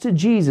yes to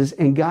Jesus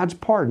and God's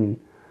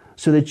pardon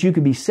so that you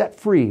can be set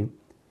free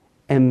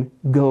and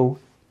go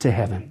to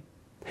heaven.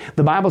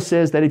 The Bible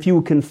says that if you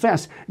will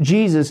confess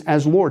Jesus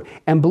as Lord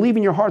and believe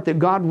in your heart that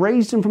God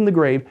raised Him from the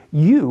grave,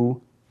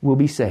 you will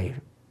be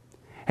saved.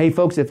 Hey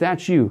folks, if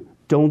that's you,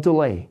 don't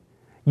delay.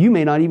 You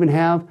may not even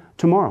have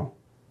tomorrow.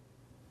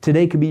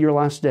 Today could be your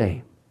last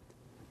day.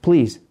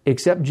 Please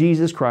accept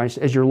Jesus Christ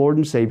as your Lord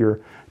and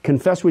Savior.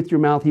 Confess with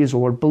your mouth He is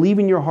Lord. Believe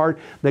in your heart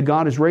that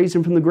God has raised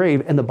Him from the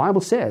grave. And the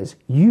Bible says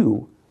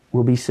you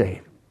will be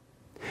saved.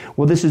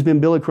 Well, this has been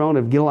Billy Crone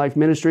of Get a Life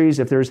Ministries.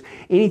 If there's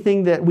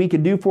anything that we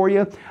could do for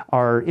you,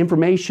 our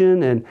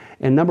information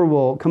and number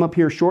will come up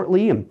here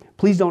shortly. And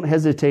please don't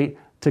hesitate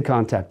to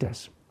contact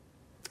us.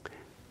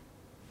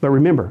 But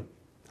remember,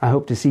 I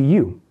hope to see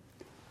you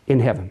in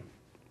heaven.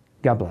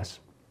 God bless.